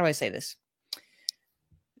how do I say this?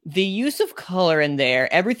 The use of color in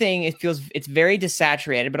there, everything it's very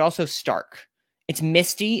desaturated, but also stark. It's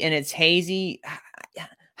misty and it's hazy.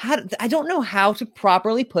 I don't know how to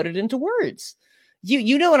properly put it into words.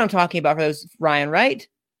 You know what I'm talking about, for those, Ryan, right?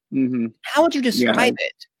 Mm-hmm. How would you describe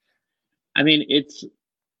it? I mean,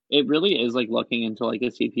 it really is like looking into like a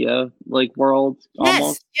sepia like world.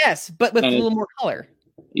 Almost. Yes, but with a little more color.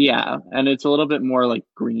 Yeah, and it's a little bit more like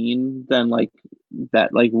green than like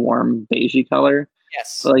that like warm beigey color.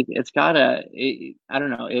 Yes, so like it's got I don't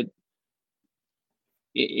know,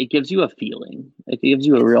 it gives you a feeling. It gives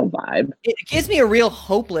you a real vibe. It gives me a real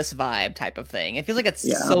hopeless vibe type of thing. It feels like it's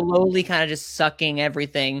slowly kind of just sucking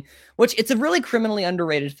everything, which it's a really criminally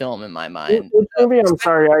underrated film in my mind. Which movie? I'm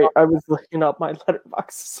sorry, I was looking up my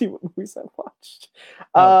letterbox to see what movies I've watched.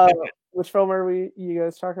 Which film are you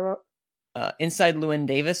guys talking about? Inside Llewyn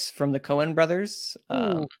Davis from the Coen brothers.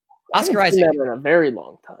 Oscar Isaac. In a very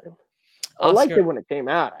long time. I liked it when it came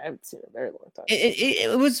out. I haven't seen it in a very long time.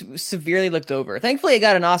 It was severely looked over. Thankfully, it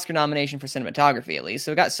got an Oscar nomination for cinematography, at least,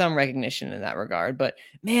 so it got some recognition in that regard. But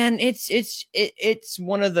man, it's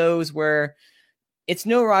one of those where it's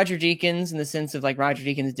no Roger Deakins in the sense of like Roger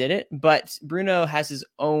Deakins did it, but Bruno has his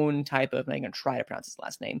own type of. I'm going to try to pronounce his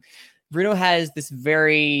last name. Bruno has this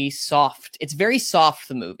very soft. It's very soft.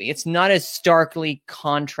 The movie. It's not as starkly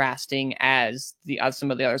contrasting as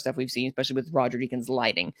some of the other stuff we've seen, especially with Roger Deakins'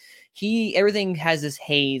 lighting. Everything has this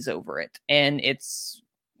haze over it, and it's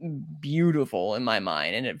beautiful in my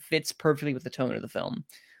mind, and it fits perfectly with the tone of the film.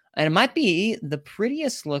 And it might be the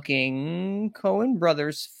prettiest looking Coen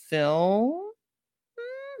Brothers film.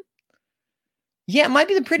 Yeah, it might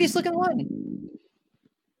be the prettiest looking one.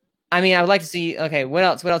 I mean, I would like to see. Okay, what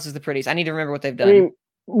else? What else is the prettiest? I need to remember what they've done. I mean,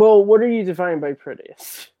 well, what are you defining by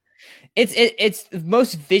prettiest? It's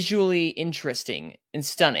most visually interesting and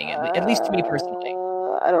stunning, at least to me personally.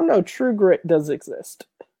 I don't know. True Grit does exist.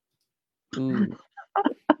 I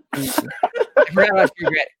forgot about True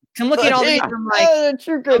Grit. I'm looking at all these. I'm like,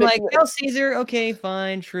 True I'm critic. like, Hail Caesar. Okay,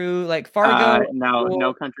 fine, true. Like Fargo. No, cool.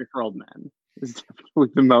 No Country for Old Men is definitely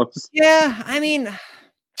the most. Yeah, I mean,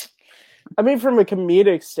 from a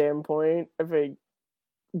comedic standpoint, I think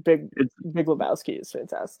Big It's- Lebowski is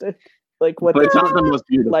fantastic. Like what But it's they not the most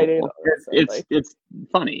beautiful. lighting. It's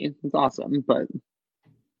funny. It's awesome, but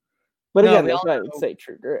But No, again, we I all would know- say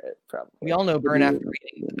True Grit. Probably. we all know Burn After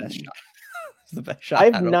Reading is the best shot. It's the best shot.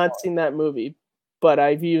 I've out of not all. seen that movie, but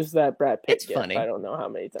I've used that Brad Pitt. It's gif. funny. I don't know how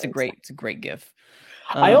many times. It's a great gif.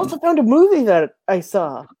 I also found a movie that I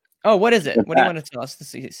saw. Oh, what is it? What's What do you that? want to tell us to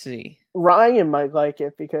see? Ryan might like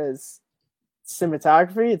it because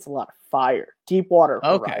cinematography, it's a lot of fire. Deepwater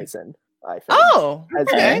Okay. Horizon, I think. Oh, has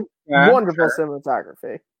okay. wonderful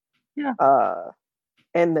cinematography. Yeah.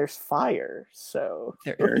 And there's fire, so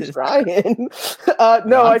There there's is. Ryan.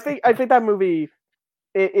 No, I think that movie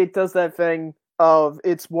it does that thing of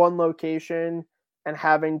it's one location and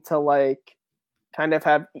having to like kind of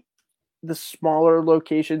have the smaller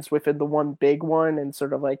locations within the one big one and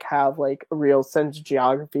sort of like have like a real sense of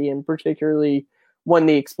geography, and particularly when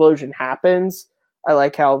the explosion happens, I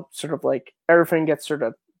like how sort of like everything gets sort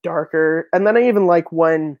of darker. And then I even like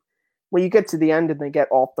when you get to the end and they get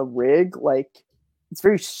off the rig, like it's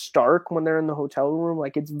very stark when they're in the hotel room.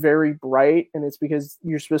 Like it's very bright, and it's because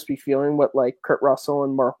you're supposed to be feeling what like Kurt Russell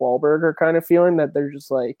and Mark Wahlberg are kind of feeling, that they're just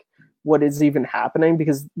like, what is even happening?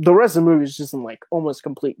 Because the rest of the movie is just in like almost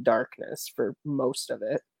complete darkness for most of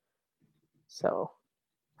it. So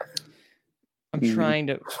I'm trying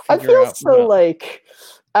to. I figure feel out so what- like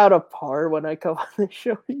out of par when I come on the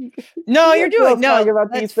show. No, you're doing no. talking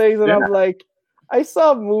about these things, and I'm like, I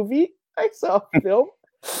saw a movie, I saw a film.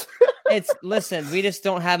 Listen, we just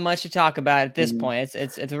don't have much to talk about at this point.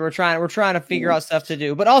 It's we're trying to figure out stuff to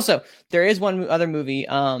do. But also, there is one other movie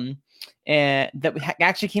and that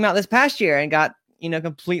actually came out this past year and got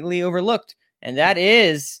completely overlooked, and that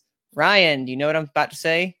is Ryan. Do you know what I'm about to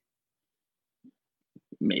say?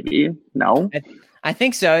 maybe no. I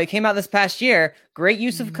think so. It came out this past year. Great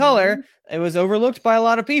use of color. It was overlooked by a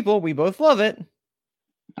lot of people. We both love it.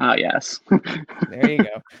 Ah, yes. There you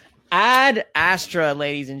go. Ad Astra,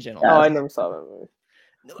 ladies and gentlemen. Oh, I never saw that movie.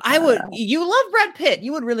 I would. You love Brad Pitt.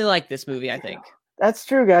 You would really like this movie, I think. That's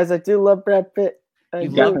true, guys. I do love Brad Pitt. You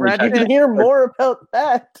love Brad You Pitt? can hear more about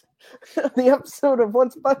that on the episode of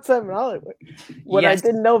Once Upon a Time in Hollywood. When Yes. I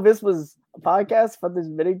didn't know this was a podcast about this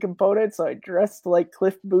mini component, so I dressed like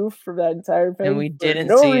Cliff Booth for that entire thing. And we for didn't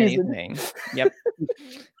no see reason. anything. Yep.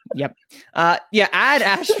 Yep. Yeah, Ad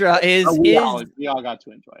Astra is we is all got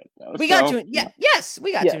to enjoy it though. we got so, to yes,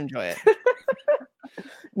 we got Yeah. to enjoy it.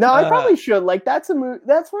 No, I probably should. Like, that's a movie.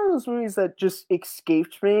 That's one of those movies that just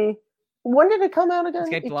escaped me. When did it come out again?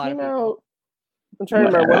 Escaped It a lot of came people. out. I'm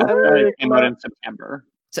trying to remember. What time did it Came come out out? in September.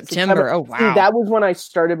 September. Oh wow. See, that was when I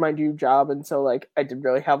started my new job, and so like I didn't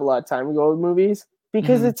really have a lot of time to go with movies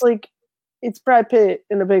because Mhm. it's like it's Brad Pitt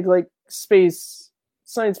in a big like space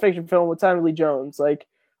science fiction film with Tommy Lee Jones. Like,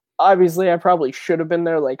 obviously, I probably should have been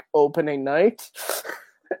there like opening night,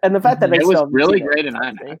 and the fact that I It still was haven't really seen it great in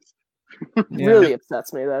upsets me. IMAX. Yeah. Really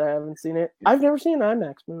upsets me that I haven't seen it. I've never seen an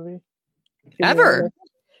IMAX movie. Ever?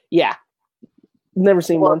 Yeah, never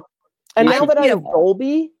seen one. And I now that I see have it.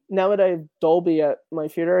 Dolby at my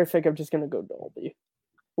theater, I think I'm just gonna go Dolby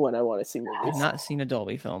when I want to see movies. I've not seen a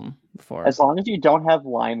Dolby film before. As long as you don't have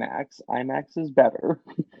Limax, IMAX is better.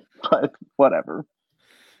 But whatever.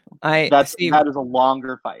 That is a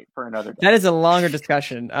longer fight for another day. That is a longer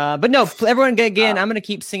discussion. But no, everyone again, I'm gonna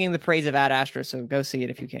keep singing the praise of Ad Astra, so go see it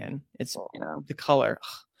if you can. It's the color.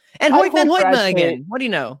 And I Hoyt Van hope Hoytma Brad again. Pitt- What do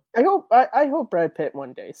you know? I hope Brad Pitt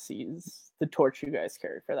one day sees the torch you guys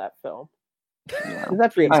carry for that film. Is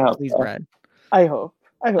that Please, I hope please, so. Brad. I hope.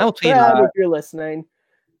 I will please, Brad, Brad. if you're listening,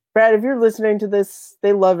 Brad, if you're listening to this,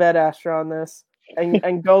 they love Ed Astra on this,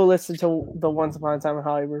 and go listen to the Once Upon a Time in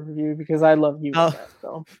Hollywood review because I love you Oh. in that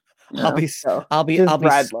film. Just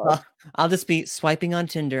I'll just be swiping on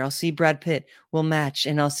Tinder. I'll see Brad Pitt. We'll match,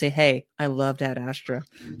 and I'll say, "Hey, I loved Ad Astra."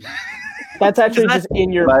 That's actually That's- just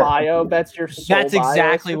in your But- bio. That's your soul That's bio.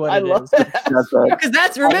 exactly what I it love is. that. That's it. Because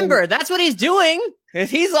that's what he's doing. If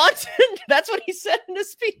he's on Tinder, that's what he said in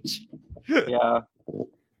his speech. Yeah.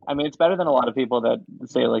 I mean, it's better than a lot of people that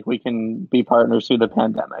say, like, we can be partners through the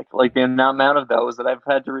pandemic. Like, the amount of those that I've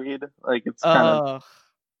had to read, like, it's kind of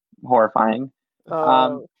horrifying.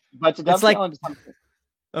 But to It's like- dovetail into something,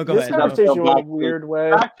 Oh, go This ahead. conversation went back a to- weird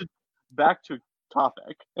way. back to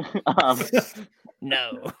topic.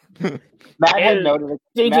 No. Matt had noted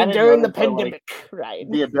Dating Matt had during the noted that, like, pandemic,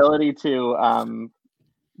 right? the ability to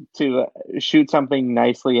shoot something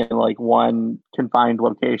nicely in like one confined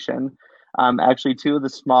location Actually, two of the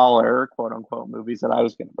smaller quote unquote movies that I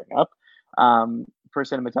was going to bring up for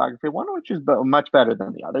cinematography. One which is much better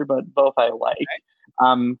than the other, but both I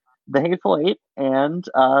like. The Hateful Eight and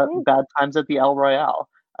Bad Times at the El Royale.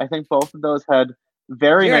 I think both of those had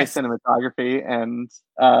very nice cinematography and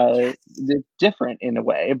they're different in a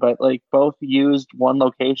way, but like both used one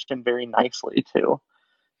location very nicely to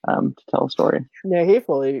tell a story. Yeah,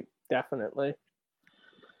 Hateful Eight, definitely.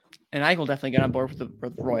 And I will definitely get on board with the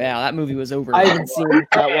Royale. That movie was over. I haven't seen that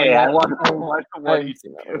one. Hey, I yet. want I haven't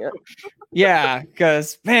seen that one yet. Yeah,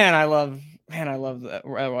 because I love the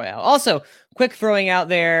Royale. Also, quick throwing out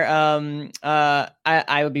there.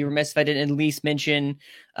 I would be remiss if I didn't at least mention,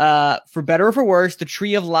 for better or for worse, The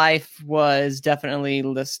Tree of Life was definitely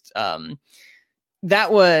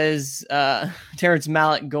that was Terrence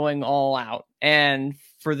Malick going all out, and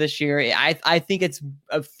for this year, I think it's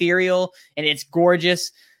ethereal and it's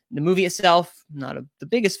gorgeous. The movie itself, not the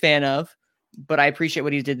biggest fan of, but I appreciate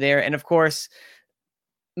what he did there, and of course,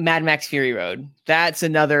 Mad Max Fury Road. That's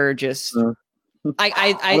another just. How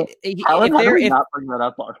did we not bring that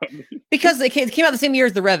up already? Because it came out the same year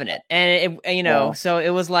as The Revenant, and so it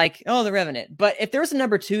was like, oh, The Revenant. But if there was a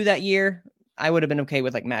number 2 that year, I would have been okay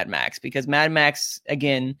with like Mad Max, because Mad Max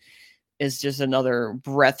again is just another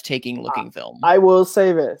breathtaking looking film. I will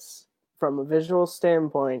say this from a visual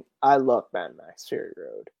standpoint, I love Mad Max Fury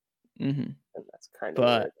Road, and that's kind of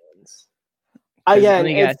what it ends. Again,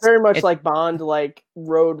 it's very much like Bond, like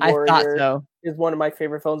Road Warrior. I thought so. Is one of my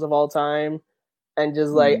favorite films of all time. And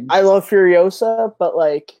just like I love Furiosa, but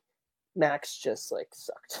like Max just like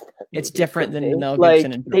sucked. It's different than Mel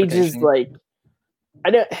Gibson. Like they just like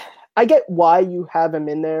I get why you have him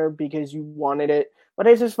in there because you wanted it, but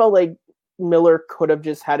I just felt like Miller could have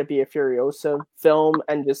just had it be a Furiosa film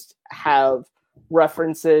and just have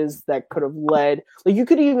references that could have led. Like you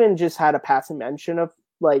could even just had a passing mention of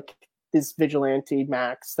like this vigilante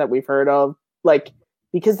Max that we've heard of, like.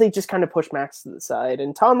 Because they just kind of push Max to the side.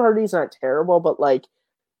 And Tom Hardy's not terrible, but like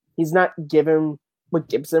he's not given what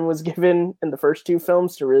Gibson was given in the first 2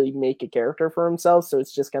 films to really make a character for himself. So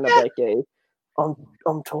it's just kind of like a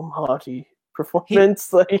Tom Hardy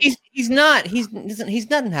performance. He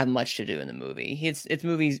doesn't have much to do in the movie. It's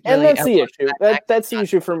movies, really, and that's the issue. That's the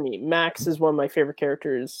issue for me. Max is one of my favorite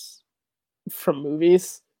characters from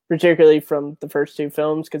movies, particularly from the first 2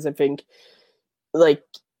 films, because I think like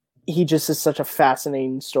he just is such a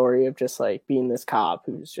fascinating story of just like being this cop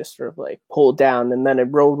who's just sort of like pulled down, and then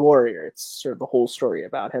in Road Warrior, it's sort of the whole story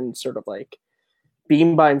about him sort of like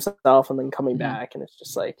being by himself and then coming back, and it's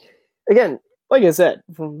just like, again, like I said,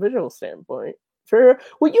 from a visual standpoint, for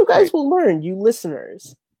what you guys will learn, you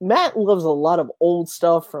listeners, Matt loves a lot of old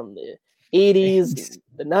stuff from the 80s,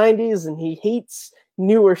 the 90s, and he hates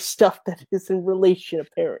newer stuff that is in relation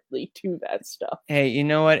apparently to that stuff. Hey, you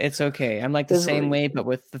know what? It's okay. I'm like the same way, but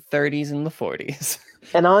with the 30s and the 40s.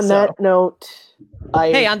 And on that note, I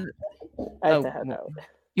have to head out.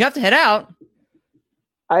 You have to head out?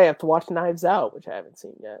 I have to watch Knives Out, which I haven't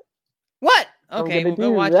seen yet. What? Okay, we'll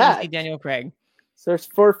go watch and see Daniel Craig. So there's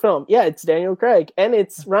 4 film. Yeah, it's Daniel Craig. And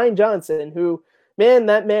it's Rian Johnson, who,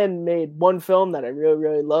 that man made one film that I really,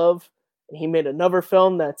 really love. And he made another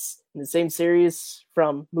film that's in the same series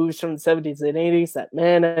from movies from the 70s and 80s that,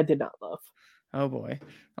 I did not love. Oh, boy.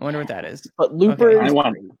 I wonder what that is. But Looper is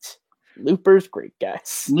great. Looper's great,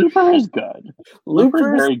 guys. Looper is good.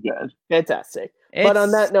 Looper's very good. Fantastic. But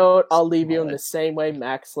on that note, I'll leave you in the same way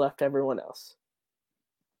Max left everyone else.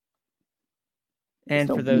 And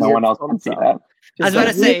for those, no one else can see that. I was going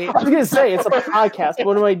to say it's a podcast.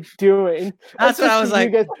 What am I doing? That's what I was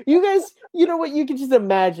like. You guys, you know what? You can just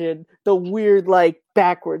imagine the weird, like,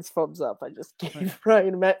 backwards thumbs up I just gave Ryan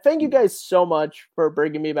and Matt. Thank you guys so much for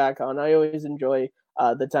bringing me back on. I always enjoy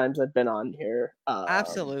the times I've been on here.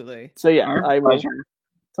 Absolutely. So yeah, I will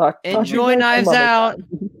talk. Enjoy Knives Out.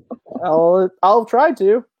 I'll try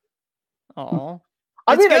to. Oh.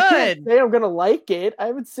 I can't say I'm gonna like it. I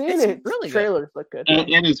haven't seen it. Really good. Trailers look good.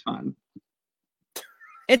 It is fun.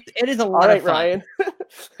 It is a lot of fun. Ryan.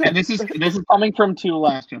 And this is coming from 2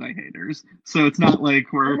 Last Jedi haters, so it's not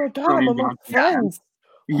like we're. Oh my god, I'm among friends.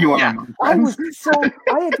 You are among friends.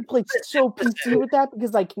 I had to play so PC with that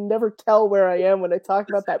because I can never tell where I am when I talk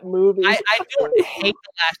about that movie. I don't hate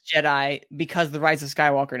The Last Jedi because The Rise of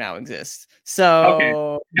Skywalker now exists. So okay.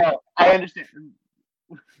 No, I understand.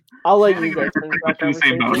 I'll let you guys finish that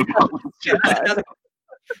conversation.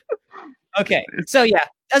 Okay, so yeah,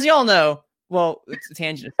 as you all know, well, it's a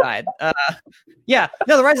tangent aside. The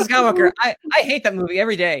Rise of Skywalker. I hate that movie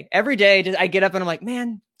every day. Every day, I get up and I'm like,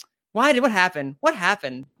 man, what happened? What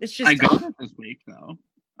happened? It's just. I got it this week though.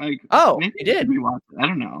 You did? I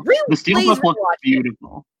don't know. Really? The Steelbook looks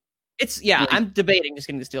beautiful. I'm debating just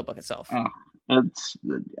getting the Steelbook itself.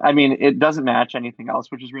 I mean, it doesn't match anything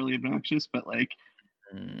else, which is really obnoxious, but like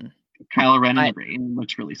Kylo Ren in the rain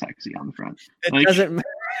looks really sexy on the front. It doesn't.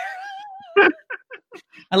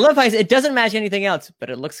 I love how it doesn't match anything else, but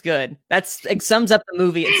it looks good. It sums up the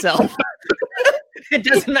movie itself. It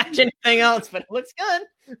doesn't match anything else, but it looks good.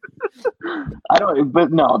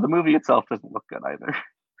 But no, the movie itself doesn't look good either.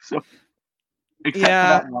 So,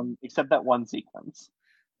 except that one sequence.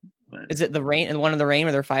 But, is it the rain and one of the rain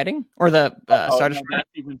where they're fighting, or the Star Destroyer? That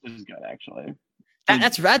sequence is good, actually.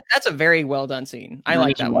 That's a very well done scene. I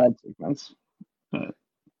like that one. Sequence. But,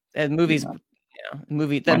 and movies,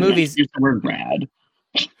 movie's use the word rad.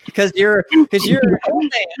 because you're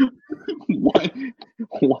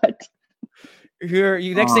What?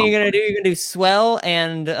 Next thing you're gonna do swell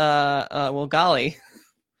and well, golly,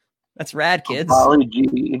 that's rad, kids. Golly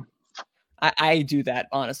gee. I do that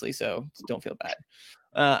honestly, so don't feel bad.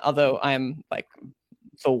 Although I'm like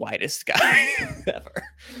the whitest guy ever.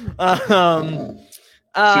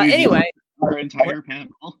 Anyway, our entire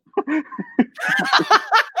panel.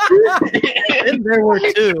 There were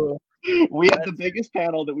two. We had the biggest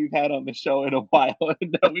panel that we've had on the show in a while,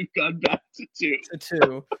 and now we've gone back to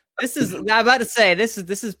two. This is I'm about to say this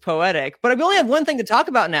is poetic, but we only have one thing to talk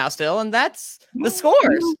about now still, and that's the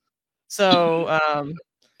scores. So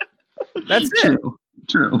that's it.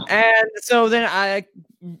 True. And so then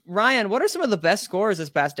Ryan, what are some of the best scores this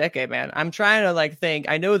past decade, man? I'm trying to think.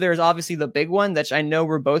 I know there's obviously the big one that I know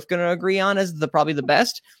we're both going to agree on as probably the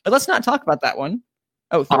best, but let's not talk about that one.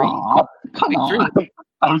 Oh, three. Come on.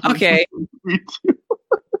 Okay.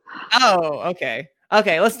 Okay.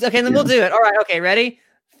 Then we'll do it. All right. Okay. Ready?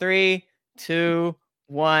 3, 2,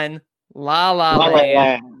 1. La La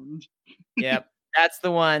Land. Yep. That's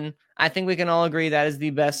the one. I think we can all agree that is the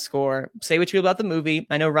best score. Say what you will about the movie.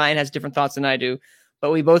 I know Ryan has different thoughts than I do,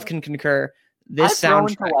 but we both can concur. This I've grown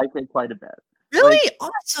soundtrack to like it quite a bit. Really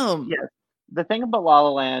awesome. Yes. The thing about La La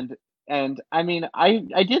Land, and I mean,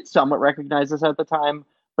 I did somewhat recognize this at the time,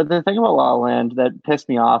 but the thing about La La Land that pissed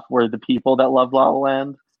me off were the people that loved La La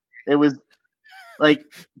Land. It was like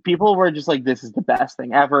people were just like, "This is the best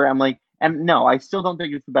thing ever." I'm like, and no, I still don't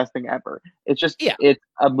think it's the best thing ever. It's just it's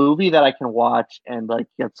a movie that I can watch and like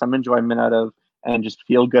get some enjoyment out of, and just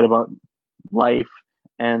feel good about life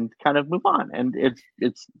and kind of move on. And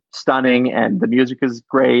it's stunning, and the music is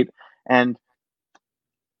great, and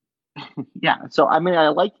yeah. So I mean, I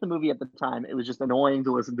liked the movie at the time. It was just annoying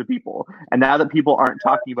to listen to people, and now that people aren't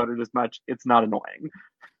talking about it as much, it's not annoying.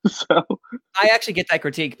 So I actually get that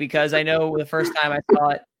critique because I know the first time I saw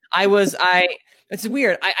it, it's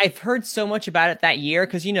weird. I've heard so much about it that year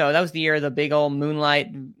because that was the year of the big old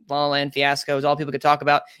Moonlight La La Land fiasco is all people could talk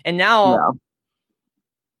about, and now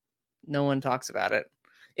no one talks about it.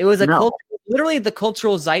 It was literally the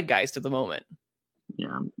cultural zeitgeist of the moment.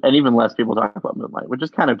 Yeah, and even less people talk about Moonlight, which is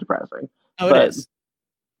kind of depressing. It is.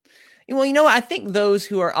 Well, you know what? I think those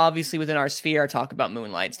who are obviously within our sphere talk about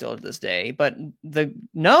Moonlight still to this day. But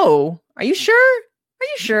are you sure? Are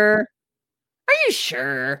you sure? Are you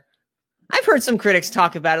sure? I've heard some critics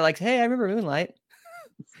talk about it like, hey, I remember Moonlight.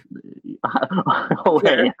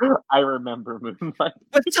 I remember Moonlight.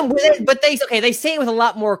 But they say it with a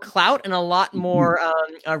lot more clout and a lot more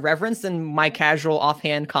reverence than my casual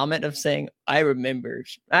offhand comment of saying, I remember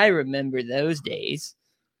those days.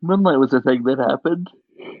 Moonlight was a thing that happened.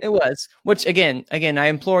 It was, which again, I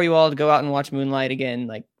implore you all to go out and watch Moonlight again.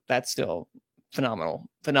 Like that's still phenomenal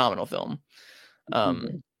film.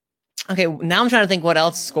 Okay, now I'm trying to think what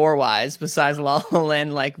else score wise besides La La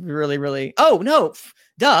Land, like really, really. Oh no,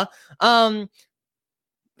 duh.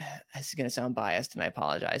 This is gonna sound biased, and I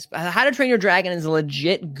apologize. How to Train Your Dragon is a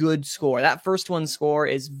legit good score. That first one score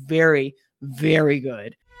is very, very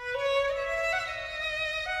good.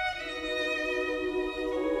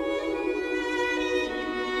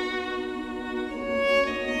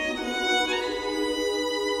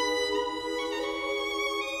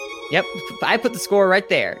 Yep, I put the score right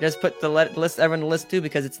there. Just put the list everyone to listen to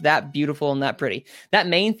because it's that beautiful and that pretty. That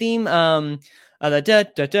main theme, the da da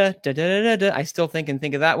da da da da da. I still think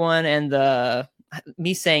of that one, and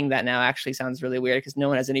me saying that now actually sounds really weird because no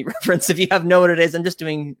one has any reference. If you know what it is, I'm just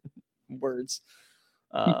doing words.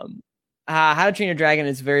 How to Train Your Dragon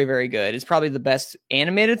is very, very good. It's probably the best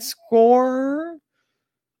animated score.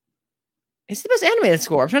 It's the best animated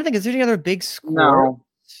score. I'm trying to think. Is there any other big score? No.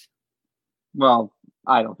 Well,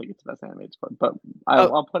 I don't think it's the best animated score, but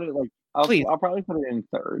I'll put it I'll probably put it in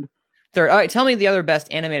third. All right, tell me the other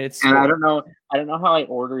best animated score. And I don't know how I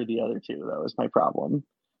order the other two. That was my problem.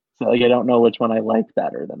 So I don't know which one I like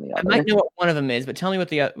better than the other. I might know what one of them is, but tell me what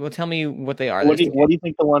tell me what they are. What do you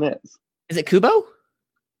think the one is? Is it Kubo?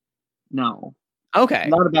 No, Okay.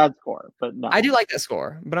 not a bad score, but no. I do like that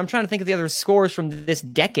score, but I'm trying to think of the other scores from this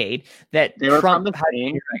decade that They were trump from the How to Train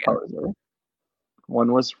same Your Dragon. composer.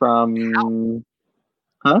 One was from,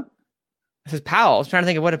 huh? This is Powell. I was trying to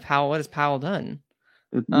think of what has Powell done?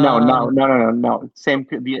 No. Same.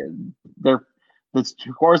 They're the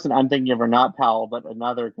scores that I'm thinking of are not Powell, but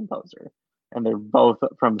another composer, and they're both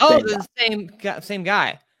from the same. The same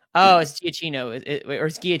guy. Oh, it's Giacchino. Or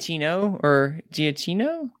it's Giacchino or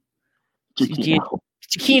Giacchino?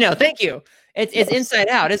 Giacchino. Thank you. It's Inside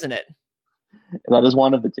Out, isn't it? That is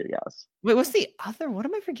one of the two. Yes. Wait, what's the other? What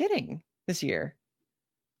am I forgetting this year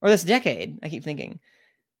or this decade? I keep thinking.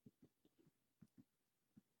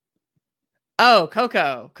 Oh,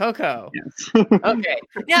 Coco. Yes. Okay.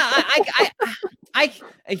 Yeah, I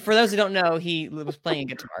for those who don't know, he was playing a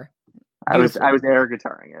guitar. I was air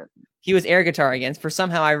guitaring it. He was air guitar again. For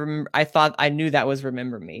somehow I thought I knew that was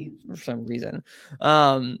Remember Me for some reason.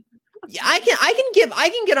 Yeah,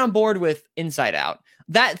 I can get on board with Inside Out.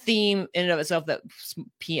 That theme in and of itself, that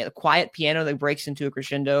quiet piano that breaks into a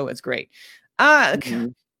crescendo, it's great.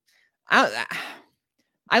 I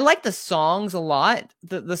like the songs a lot.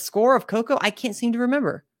 The score of Coco, I can't seem to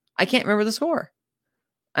remember. I can't remember the score,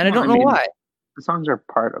 and I don't know why. The songs are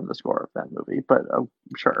part of the score of that movie, but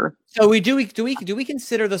sure. So we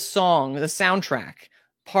consider the song, the soundtrack,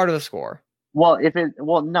 part of the score? Well,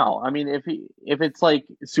 no. I mean, if it's like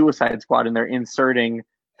Suicide Squad and they're inserting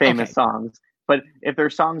famous songs, but if they're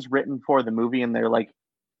songs written for the movie and they're like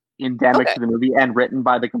endemic to the movie and written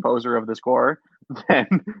by the composer of the score, then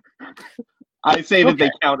I say that they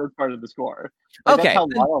count as part of the score. Like, that's how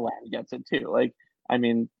La La Land gets it too. Like, I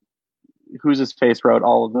mean, who's his face wrote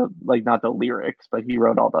all of the, like, not the lyrics, but he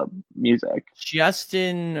wrote all the music.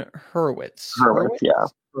 Justin Hurwitz. Yeah.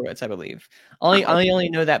 Hurwitz, I believe. I only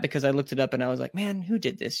know that because I looked it up and I was like, man, who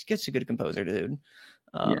did this? He gets a good composer, dude.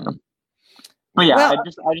 But yeah, I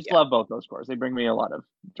just love both those scores. They bring me a lot of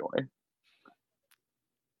joy.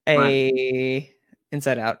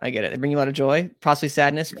 Inside Out, I get it. They bring you a lot of joy, possibly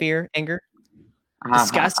sadness, fear, anger,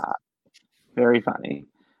 disgust. Very funny.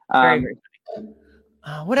 Very funny.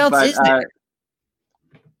 What else is there?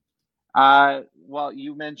 Well,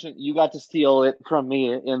 you mentioned you got to steal it from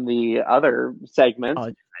me in the other segment.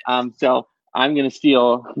 So I'm going to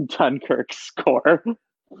steal Dunkirk's score.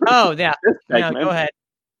 Oh, yeah. Yeah, go ahead.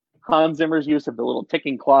 Hans Zimmer's use of the little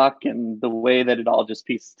ticking clock and the way that it all just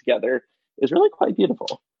pieces together is really quite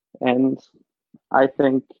beautiful, and I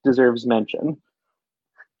think deserves mention.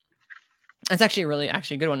 That's actually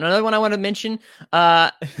a good one. Another one I want to mention.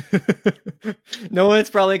 No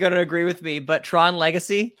one's probably going to agree with me, but Tron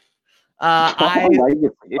Legacy. I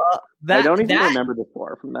don't even remember the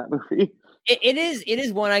score from that movie. It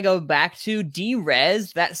is one I go back to.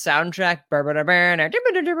 D-Rez, that soundtrack.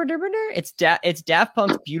 It's Daft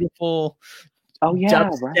Punk's beautiful. Oh yeah,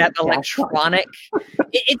 dubstep electronic.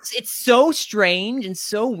 It's so strange and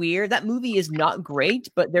so weird. That movie is not great,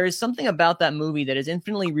 but there is something about that movie that is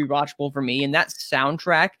infinitely rewatchable for me. And that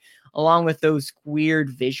soundtrack, along with those weird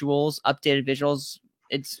visuals, updated visuals,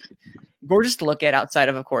 it's gorgeous to look at. Outside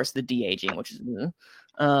of course, the de-aging, which is,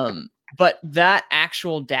 but that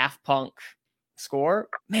actual Daft Punk score,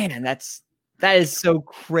 man, that is so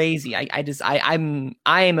crazy. I am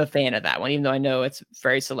a fan of that one, even though I know it's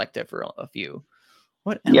very selective for a few.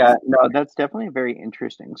 What else? Yeah, no, that's definitely a very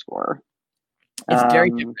interesting score. It's very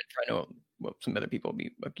different from I know what some other people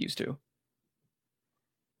be used to.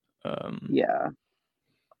 Yeah.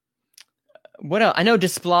 What else? I know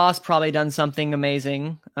Desplas probably done something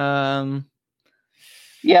amazing.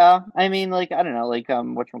 Yeah, I mean, like, I don't know, like,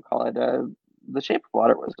 whatchamacallit, The Shape of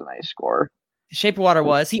Water was a nice score. Shape of Water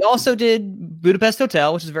was. He also did Budapest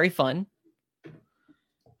Hotel, which is very fun.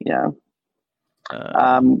 Yeah.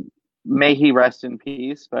 May he rest in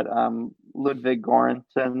peace, but Ludwig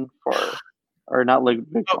Göransson or not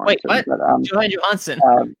Ludwig Göransson. Wait, what? But, Johan Johansson.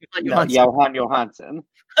 Johan Johansson.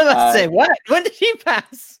 I was about to say, what? When did he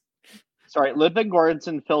pass? Sorry, Ludwig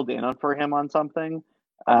Göransson filled in for him on something,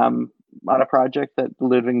 on a project that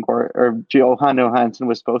Johan Johansson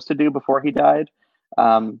was supposed to do before he died.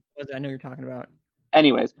 I know you're talking about.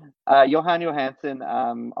 Anyways, Johan Johansson,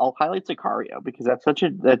 I'll highlight Sicario because that's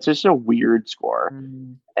just a weird score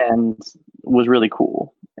and was really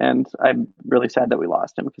cool. And I'm really sad that we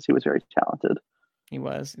lost him because he was very talented. He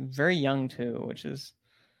was very young too, which is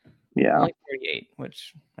only 48,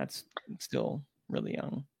 which that's still really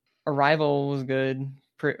young. Arrival was good.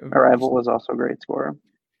 Arrival was also a great score.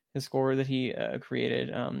 The score that he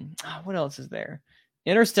created. What else is there?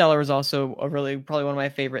 Interstellar is also probably one of my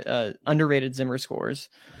favorite underrated Zimmer scores.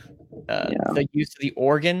 The use of the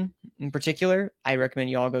organ in particular, I recommend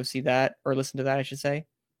you all go see that or listen to that, I should say.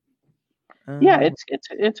 Yeah,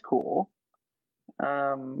 it's cool.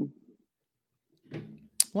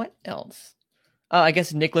 What else? I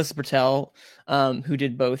guess Nicholas Bertel, who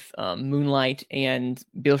did both Moonlight and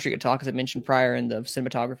Beale Street Could Talk, as I mentioned prior, in the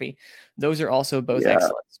cinematography. Those are also both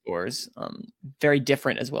excellent scores. Very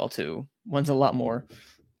different as well, too. One's a lot more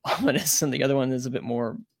ominous, and the other one is a bit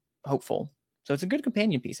more hopeful. So it's a good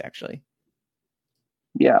companion piece, actually.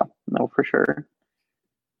 Yeah, no, for sure.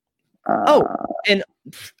 And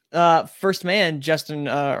First Man, Justin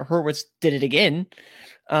Hurwitz did it again.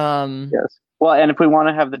 Yes. Well, and if we want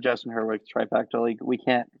to have the Justin Hurwitz trifecta, like, we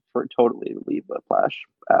can't totally leave Whiplash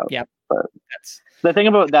out. Yeah, but that's the thing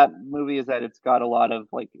about that movie is that it's got a lot of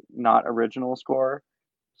like not original score,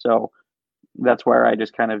 so that's where I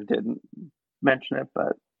just kind of didn't mention it.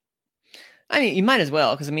 But I mean, you might as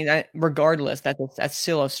well, because I mean, regardless, that's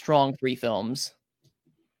still a strong 3 films.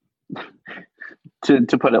 to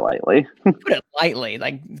put it lightly,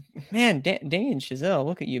 like, man, Damien Chazelle,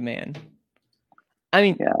 look at you, man. I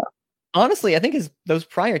mean, yeah. Honestly, I think those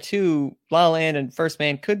prior two, La La Land and First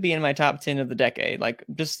Man, could be in my top 10 of the decade. Like,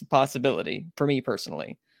 just a possibility for me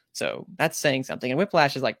personally. So that's saying something. And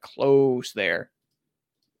Whiplash is like close there.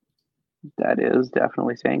 That is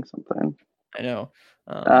definitely saying something. I know.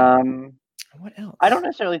 What else? I don't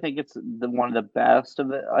necessarily think it's one of the best of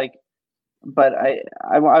the but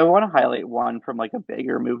I want to highlight one from like a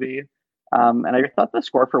bigger movie. And I thought the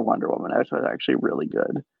score for Wonder Woman was actually really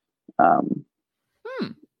good.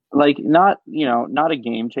 Like, not a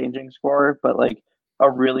game-changing score, but like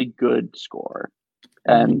a really good score,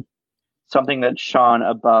 and something that shone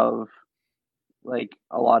above like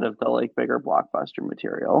a lot of the like bigger blockbuster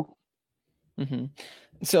material. Mm-hmm.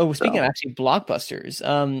 So speaking of actually blockbusters,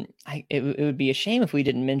 it would be a shame if we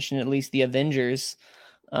didn't mention at least the Avengers.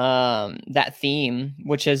 That theme,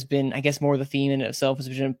 which has been, I guess, more the theme in itself, has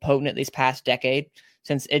been potent this past decade,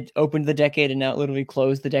 since it opened the decade and now it literally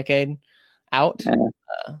closed the decade out. Yeah.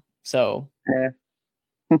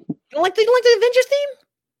 You don't like the Avengers theme?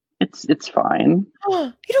 It's fine.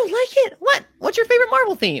 Oh, you don't like it? What? What's your favorite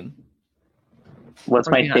Marvel theme? What's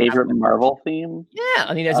my favorite Marvel theme? Yeah,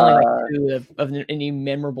 I mean, there's only like 2 of any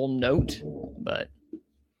memorable note, but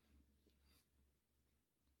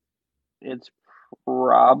it's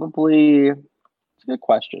probably, it's a good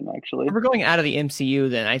question, actually. If we're going out of the MCU,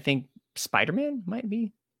 then I think Spider-Man might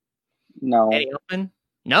be. No. Danny Elfman?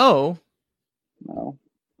 No.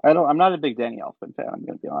 I'm not a big Danny Elfman fan, I'm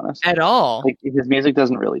going to be honest. At all? Like, his music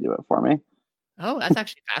doesn't really do it for me. Oh, that's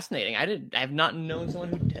actually fascinating. I have not known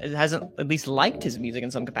someone who hasn't at least liked his music in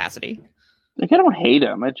some capacity. Like, I don't hate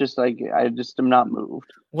him. It's just like, I just am not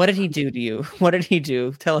moved. What did he do to you? What did he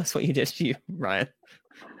do? Tell us what he did to you, Ryan.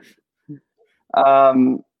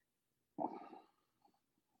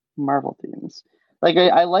 Marvel themes. Like,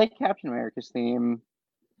 I like Captain America's theme.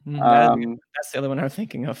 That's the other one I was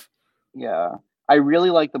thinking of. Yeah. I really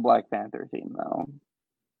like the Black Panther theme, though.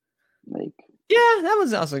 Like, yeah, that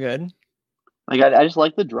was also good. Like, I just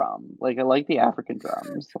like the drum. Like, I like the African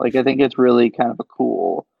drums. Like, I think it's really kind of a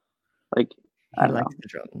cool, like, I don't know. The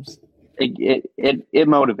drums. It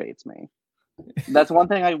motivates me. That's one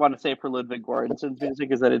thing I want to say for Ludwig Göransson's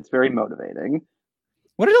music, is that it's very motivating.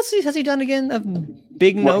 What else has he done again of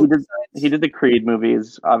big notes? He did the Creed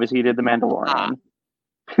movies. Obviously, he did the Mandalorian.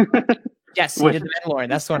 Yes, he did the Mandalorian.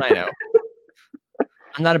 That's the one I know.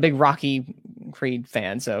 I'm not a big Rocky Creed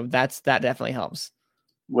fan, so that definitely helps.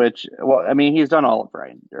 Which, well, I mean, he's done all of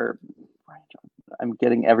I'm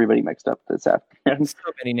getting everybody mixed up this afternoon. So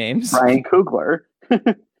many names. Ryan Coogler.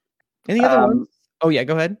 Any other ones? Oh yeah,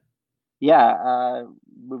 go ahead. Yeah,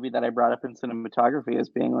 movie that I brought up in cinematography as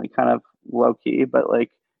being like kind of low key, but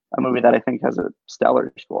like a movie that I think has a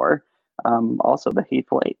stellar score. Also, The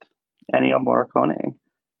Hateful Eight, Ennio Morricone.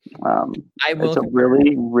 It's a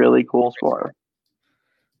really, really cool score.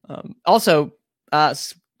 Also,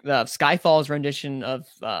 Skyfall's rendition of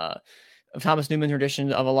Thomas Newman's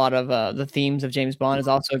rendition of a lot of the themes of James Bond is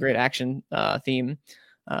also a great action theme,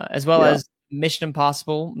 as well as Mission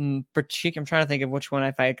Impossible. I'm trying to think of which one,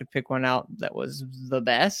 if I could pick one out, that was the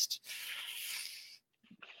best.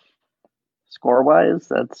 Score-wise,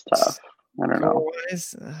 that's tough. I don't know.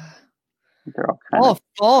 They're all kind of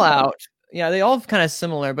Fallout. Yeah, they all kind of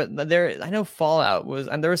similar, but I know Fallout was,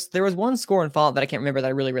 and there was one score in Fallout that I can't remember that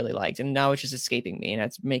I really, really liked, and now it's just escaping me, and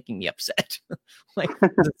it's making me upset. Like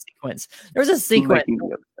the sequence. There was a sequence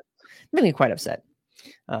made me quite upset.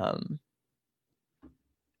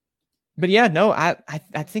 But yeah, no, I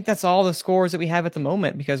think that's all the scores that we have at the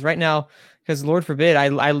moment, because right now, because Lord forbid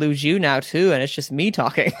I lose you now too, and it's just me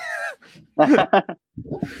talking. I'm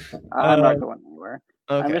not going anywhere.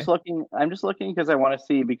 Okay. I'm just looking because I want to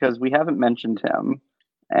see, because we haven't mentioned him,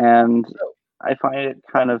 and I find it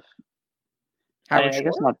kind of, I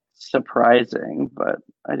guess not surprising, but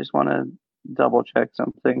I just want to double check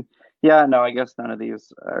something. Yeah, no, I guess none of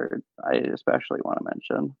these I especially want to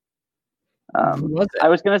mention. I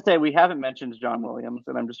was going to say we haven't mentioned John Williams,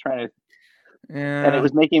 and I'm just trying to, and it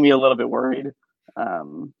was making me a little bit worried.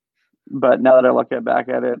 But now that I look back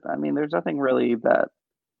at it, I mean, there's nothing really that,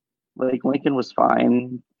 like, Lincoln was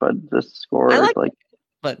fine, but the score, I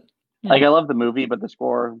love the movie, but the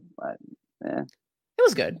score, it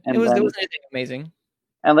was good. And it was then, anything amazing.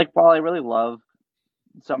 And like, while I really love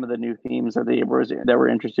some of the new themes that were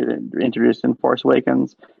introduced in Force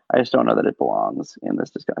Awakens, I just don't know that it belongs in this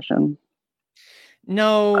discussion.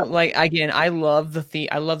 No, like, again, I love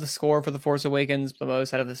I love the score for The Force Awakens the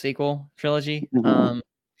most out of the sequel trilogy. Mm-hmm.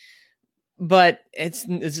 But is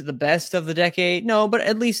it the best of the decade? No, but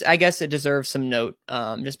at least I guess it deserves some note.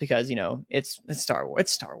 Just because, you know, it's Star Wars.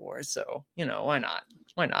 It's Star Wars, so, you know, why not?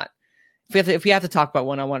 Why not? If we have to talk about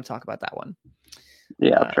one, I want to talk about that one.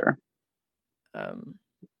 Yeah, sure.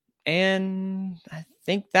 And I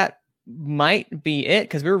think that might be it,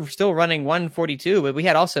 because we were still running 142, but we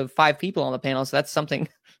had also 5 people on the panel, so that's something.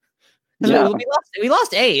 Yeah. We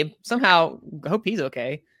lost Abe somehow. I hope he's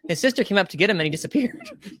okay. His sister came up to get him and he disappeared.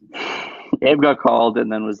 Abe got called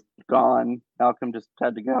and then was gone. Malcolm just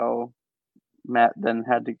had to go. Matt then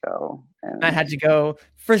had to go. And Matt had to go.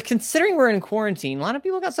 For considering we're in quarantine, a lot of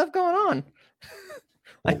people got stuff going on.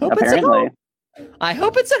 I hope it's at home. I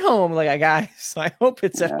hope it's at home, guys. I hope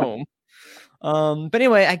it's at home. But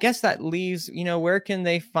anyway, I guess that leaves, you know, where can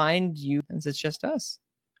they find you since it's just us?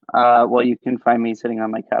 Well, you can find me sitting on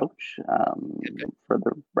my couch for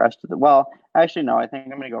the rest of the. Well, actually, no. I think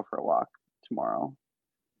I'm going to go for a walk tomorrow,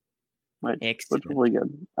 which will be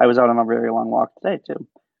good. I was out on a very long walk today too.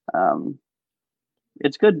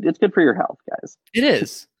 It's good. It's good for your health, guys. It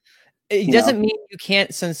is. It doesn't mean you can't,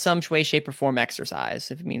 in some way, shape, or form,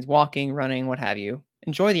 exercise. If it means walking, running, what have you,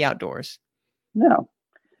 enjoy the outdoors. No.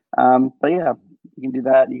 But yeah, you can do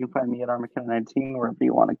that. You can find me at RMcKenna19 wherever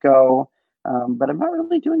you want to go. But I'm not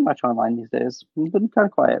really doing much online these days. I've been kind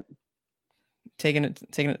of quiet. Take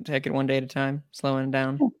it one day at a time, slowing it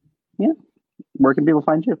down. Yeah. Where can people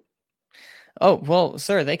find you? Oh, well,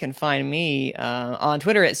 sir, they can find me on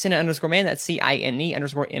Twitter at Cine_man. That's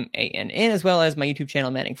CINE_MANN, as well as my YouTube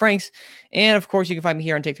channel, Manning Franks. And of course, you can find me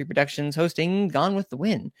here on Take 3 Productions hosting Gone with the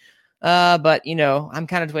Wind. But, you know, I'm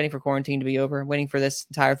kind of waiting for quarantine to be over, waiting for this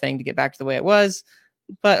entire thing to get back to the way it was.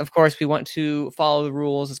 But of course, we want to follow the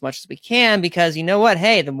rules as much as we can, because you know what?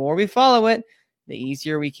 Hey, the more we follow it, the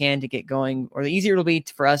easier we can to get going, or the easier it'll be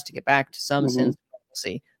for us to get back to some sense of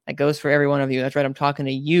normalcy. That goes for every one of you. That's right. I'm talking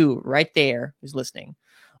to you right there who's listening.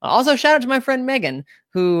 Also, shout out to my friend Megan,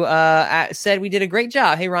 who said we did a great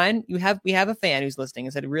job. Hey, Ryan, we have a fan who's listening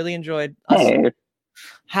and said really enjoyed us. Hey.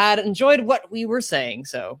 Had enjoyed what we were saying.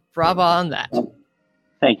 So bravo on that.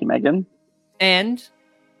 Thank you, Megan. And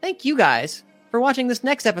thank you guys for watching this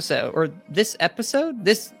episode of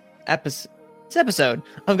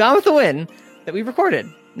Gone with the Wind that we recorded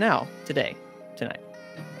tonight.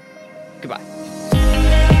 Goodbye.